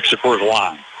 That makes it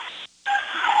worthwhile.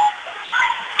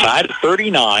 Tied at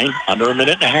 39, under a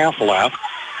minute and a half left.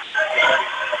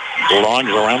 Bulldogs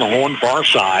around the horn, far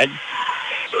side.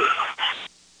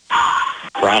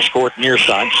 Cross court near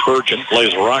side. Spurgeon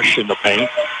plays rush in the paint.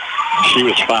 She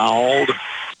was fouled.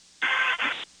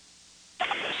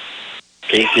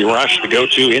 Casey Rush, the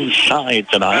go-to inside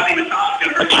tonight.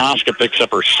 Mataska picks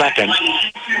up her second,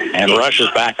 and Rush is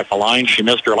back at the line. She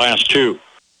missed her last 2.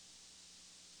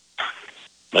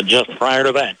 But just prior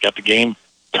to that, got the game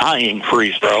tying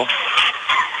free throw.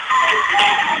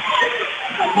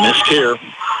 Missed here.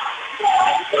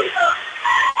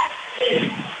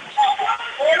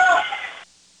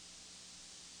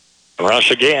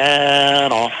 Rush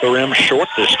again, off the rim, short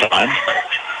this time.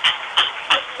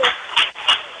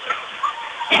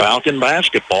 Falcon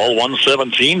basketball,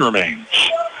 1:17 remains.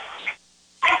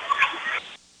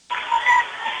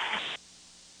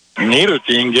 Neither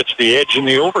team gets the edge in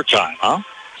the overtime, huh?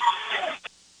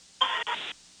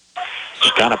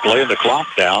 Just kind of playing the clock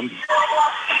down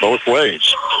both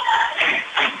ways.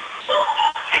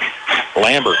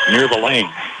 Lambert near the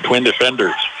lane. Twin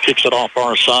defenders. Kicks it off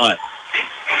our side.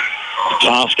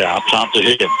 Tosca out top to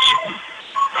Higgins.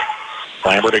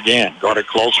 Lambert again. Guarded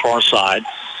close far side.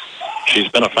 She's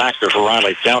been a factor for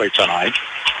Riley County tonight.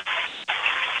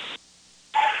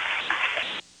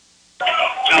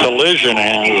 Collision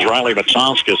as Riley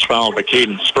Mataska is fouled by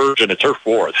Caden Spurgeon. It's her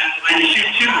 4th.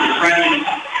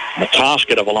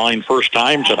 Mataska to the line first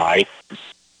time tonight.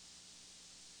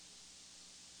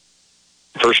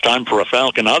 First time for a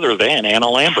Falcon other than Anna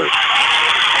Lambert.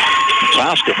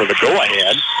 Mataska for the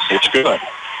go-ahead. It's good.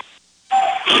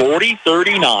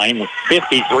 40-39 with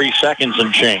 53 seconds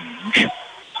and change.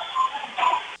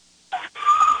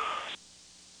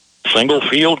 Single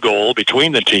field goal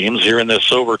between the teams here in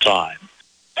this overtime.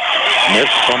 Miss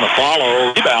on the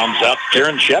follow. Rebounds out to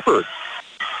Karen Shepard.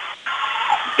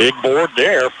 Big board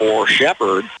there for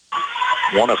Shepard.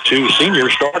 one of two senior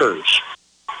starters.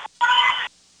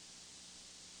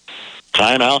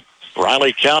 Timeout,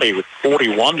 Riley County with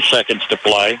 41 seconds to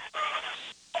play.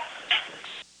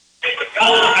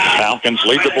 Falcons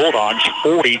lead the Bulldogs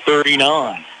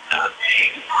 40-39.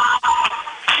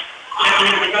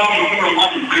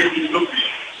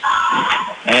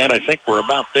 And I think we're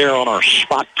about there on our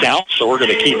spot count, so we're going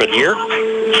to keep it here.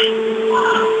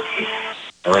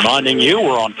 Reminding you,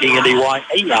 we're on KNDY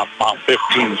AM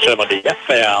 1570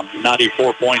 FM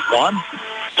 94.1.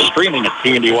 Streaming at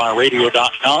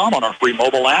KNDYradio.com on our free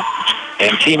mobile app.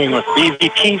 And teaming with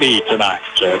BVTV tonight.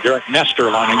 Derek Nestor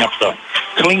lining up the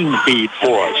clean feed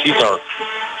for us. He's our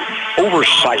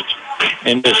oversight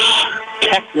in this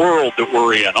tech world that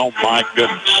we're in. Oh, my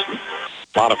goodness.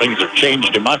 A lot of things have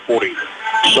changed in my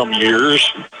 40-some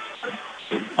years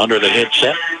under the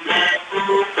headset.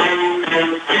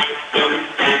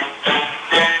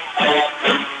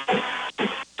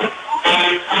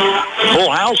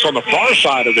 Full house on the far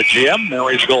side of the gym.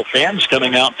 Marysville fans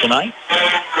coming out tonight.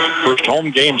 First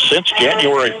home game since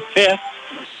January 5th,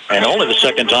 and only the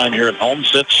second time here at home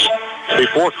since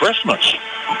before Christmas.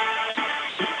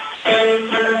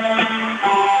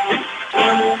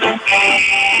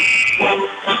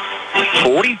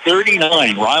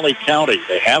 (40-39) Riley County.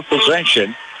 They have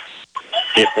possession.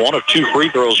 Hit one of two free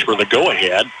throws for the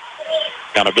go-ahead.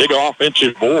 Got a big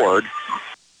offensive board,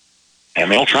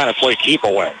 and they'll try to play keep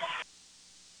away.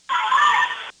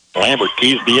 Lambert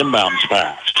keys the inbounds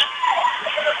pass.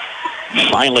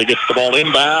 Finally gets the ball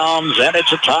inbounds, and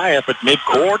it's a tie-up at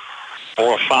midcourt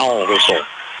for a foul whistle.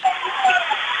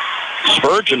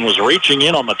 Spurgeon was reaching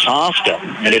in on Matoska,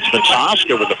 and it's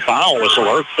Matoska with the foul whistle,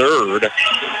 her third.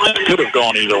 That could have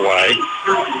gone either way.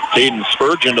 Caden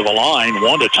Spurgeon to the line,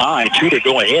 1 to tie, 2 to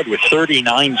go ahead with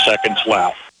 39 seconds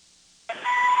left.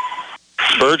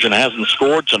 Spurgeon hasn't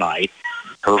scored tonight.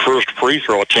 Her first free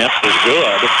throw attempt was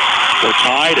good. We're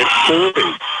tied at 40.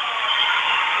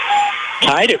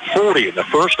 Tied at 40 in the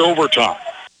first overtime.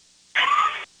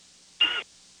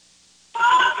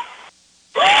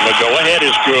 The go-ahead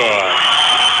is good.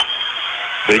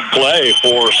 Big play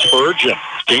for Spurgeon,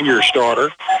 senior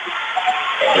starter.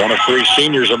 One of three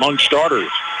seniors among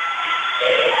starters.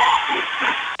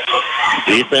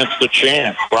 Defense to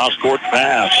Chance. Cross-court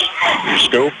pass.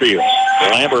 Schofield.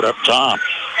 Lambert up top.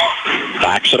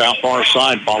 Backs it out far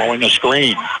side following a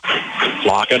screen.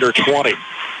 Clock under 20.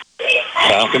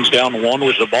 Falcons down 1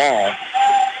 with the ball.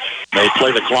 They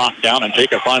play the clock down and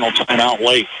take a final timeout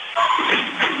late.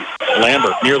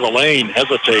 Lambert near the lane,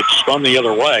 hesitates, spun the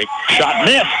other way. Shot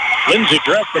missed. Lindsey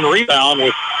Dressman rebound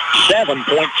with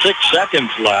 7.6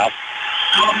 seconds left.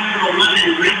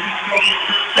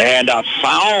 And a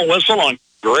foul whistle on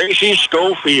Gracie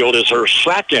Schofield is her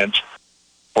second.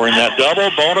 We're in that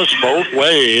double bonus both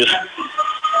ways.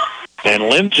 And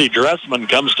Lindsey Dressman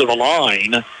comes to the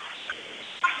line.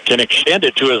 Can extend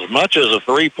it to as much as a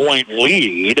 3-point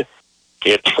lead.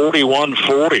 It's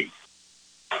 41-40.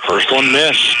 First one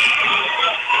missed.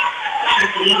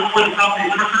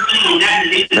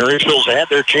 Marysville's had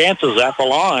their chances at the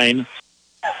line.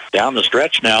 Down the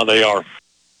stretch now, they are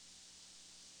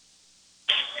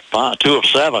 2 of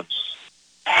 7.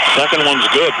 Second one's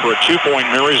good for a 2-point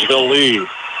Marysville lead.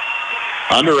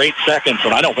 Under 8 seconds,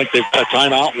 and I don't think they've got a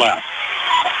timeout left.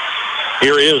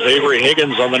 Here is Avery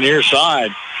Higgins on the near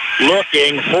side,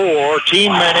 looking for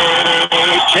teammate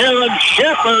Taryn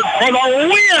Shepard for the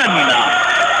win.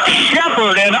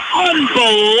 Shepard, an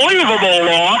unbelievable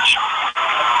launch.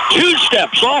 2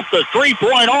 steps off the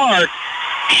 3-point arc.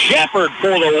 Shepard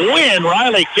for the win.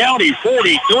 Riley County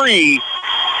 43,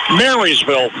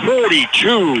 Marysville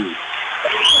 42.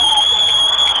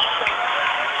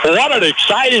 What an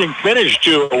exciting finish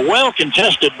to a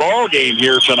well-contested ball game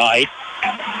here tonight.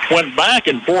 Went back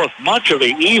and forth much of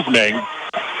the evening.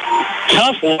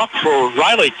 Tough luck for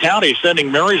Riley County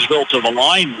sending Marysville to the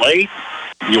line late.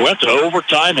 You went to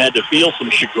overtime, had to feel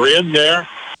some chagrin there.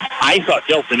 I thought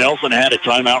Kelsey Nelson had a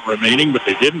timeout remaining, but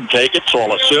they didn't take it, so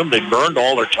I'll assume they burned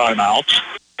all their timeouts.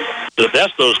 The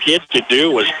best those kids could do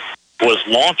was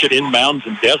launch it inbounds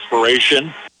in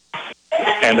desperation,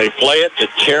 and they play it to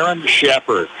Taryn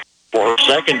Shepard for her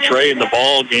second tray in the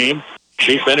ball game.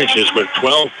 She finishes with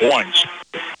 12 points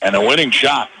and a winning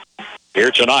shot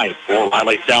here tonight for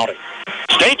Riley County.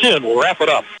 Stay tuned. We'll wrap it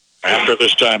up after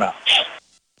this timeout.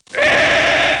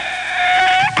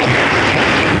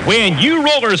 When you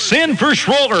roller, send for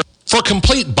Schroller. For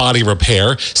complete body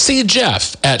repair, see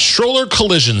Jeff at Schroller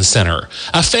Collision Center.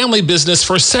 A family business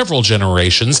for several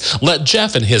generations, let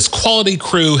Jeff and his quality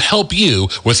crew help you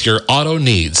with your auto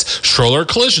needs. Schroller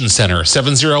Collision Center,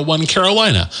 701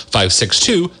 Carolina,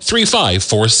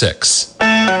 562-3546.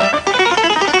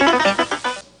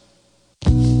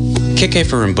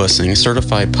 Kickafer and Bussing,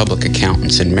 certified public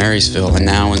accountants in Marysville and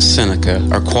now in Seneca,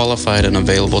 are qualified and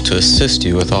available to assist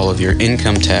you with all of your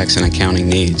income tax and accounting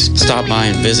needs. Stop by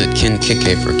and visit Ken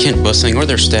Kickafer, Kent Bussing, or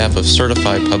their staff of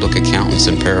certified public accountants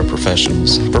and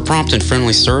paraprofessionals. For prompt and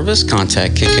friendly service,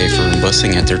 contact Kickafer and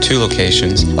Bussing at their 2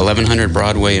 locations, 1100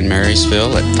 Broadway in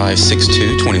Marysville at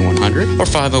 562-2100 or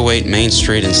 508 Main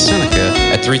Street in Seneca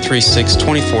at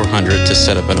 336-2400 to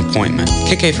set up an appointment.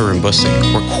 Kickafer and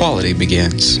Bussing, where quality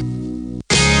begins.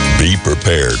 Be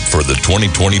prepared for the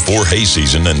 2024 hay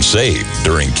season and save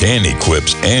during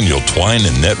KNDY's annual twine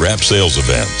and net wrap sales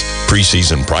event.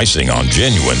 Preseason pricing on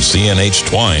genuine CNH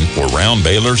twine for round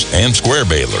balers and square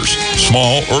balers,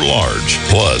 small or large,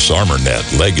 plus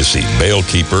ArmorNet, Legacy,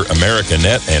 Balekeeper,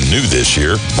 Americanet, and new this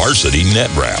year, Varsity Net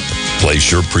Wrap.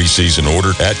 Place your preseason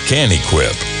order at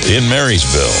KNDY in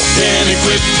Marysville.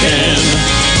 KNDY can.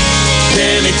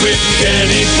 KNDY can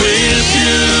equip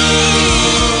you.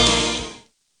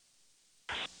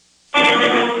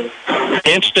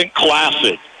 Instant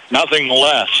classic, nothing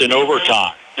less in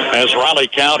overtime. As Riley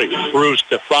County improves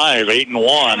to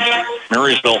 5-8-1,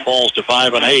 Marysville falls to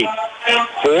 5-8.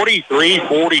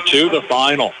 43-42 the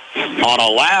final. On a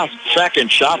last-second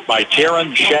shot by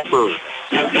Taryn Shepard.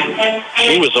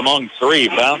 She was among 3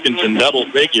 Falcons in double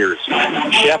figures.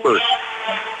 Shepard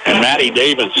and Maddie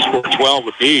Davis scored 12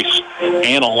 apiece.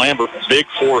 Anna Lambert, big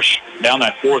force down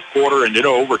that fourth quarter and into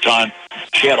overtime.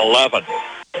 She had 11.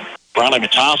 Riley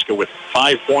Matoska with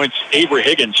 5 points. Avery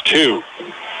Higgins, 2.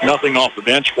 Nothing off the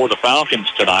bench for the Falcons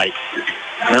tonight.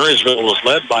 Marysville was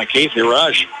led by Casey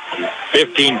Rush.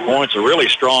 15 points, a really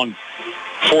strong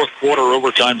fourth quarter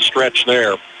overtime stretch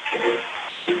there.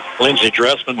 Lindsey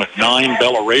Dressman with 9.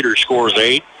 Bella Rader scores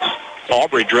 8.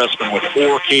 Aubrey Dressman with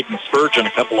 4. Caden Spurgeon,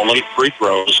 a couple of late free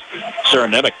throws. Sarah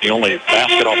Nemec, the only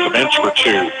basket off the bench for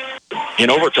 2. In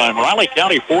overtime, Riley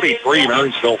County 43,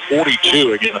 Marysville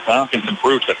 42. Again, the Falcons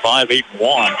improved to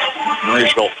 5-8-1.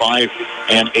 Marysville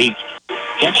 5-8.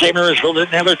 Can't say Marysville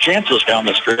didn't have their chances down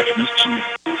the stretch. Missed some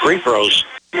free throws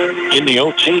in the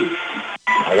OT.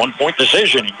 A 1-point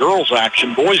decision in girls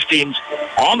action. Boys teams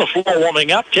on the floor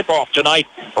warming up. Tip-off tonight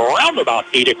around about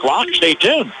 8 o'clock. Stay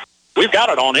tuned. We've got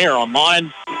it on air,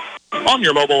 online, on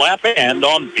your mobile app, and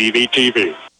on BVTV.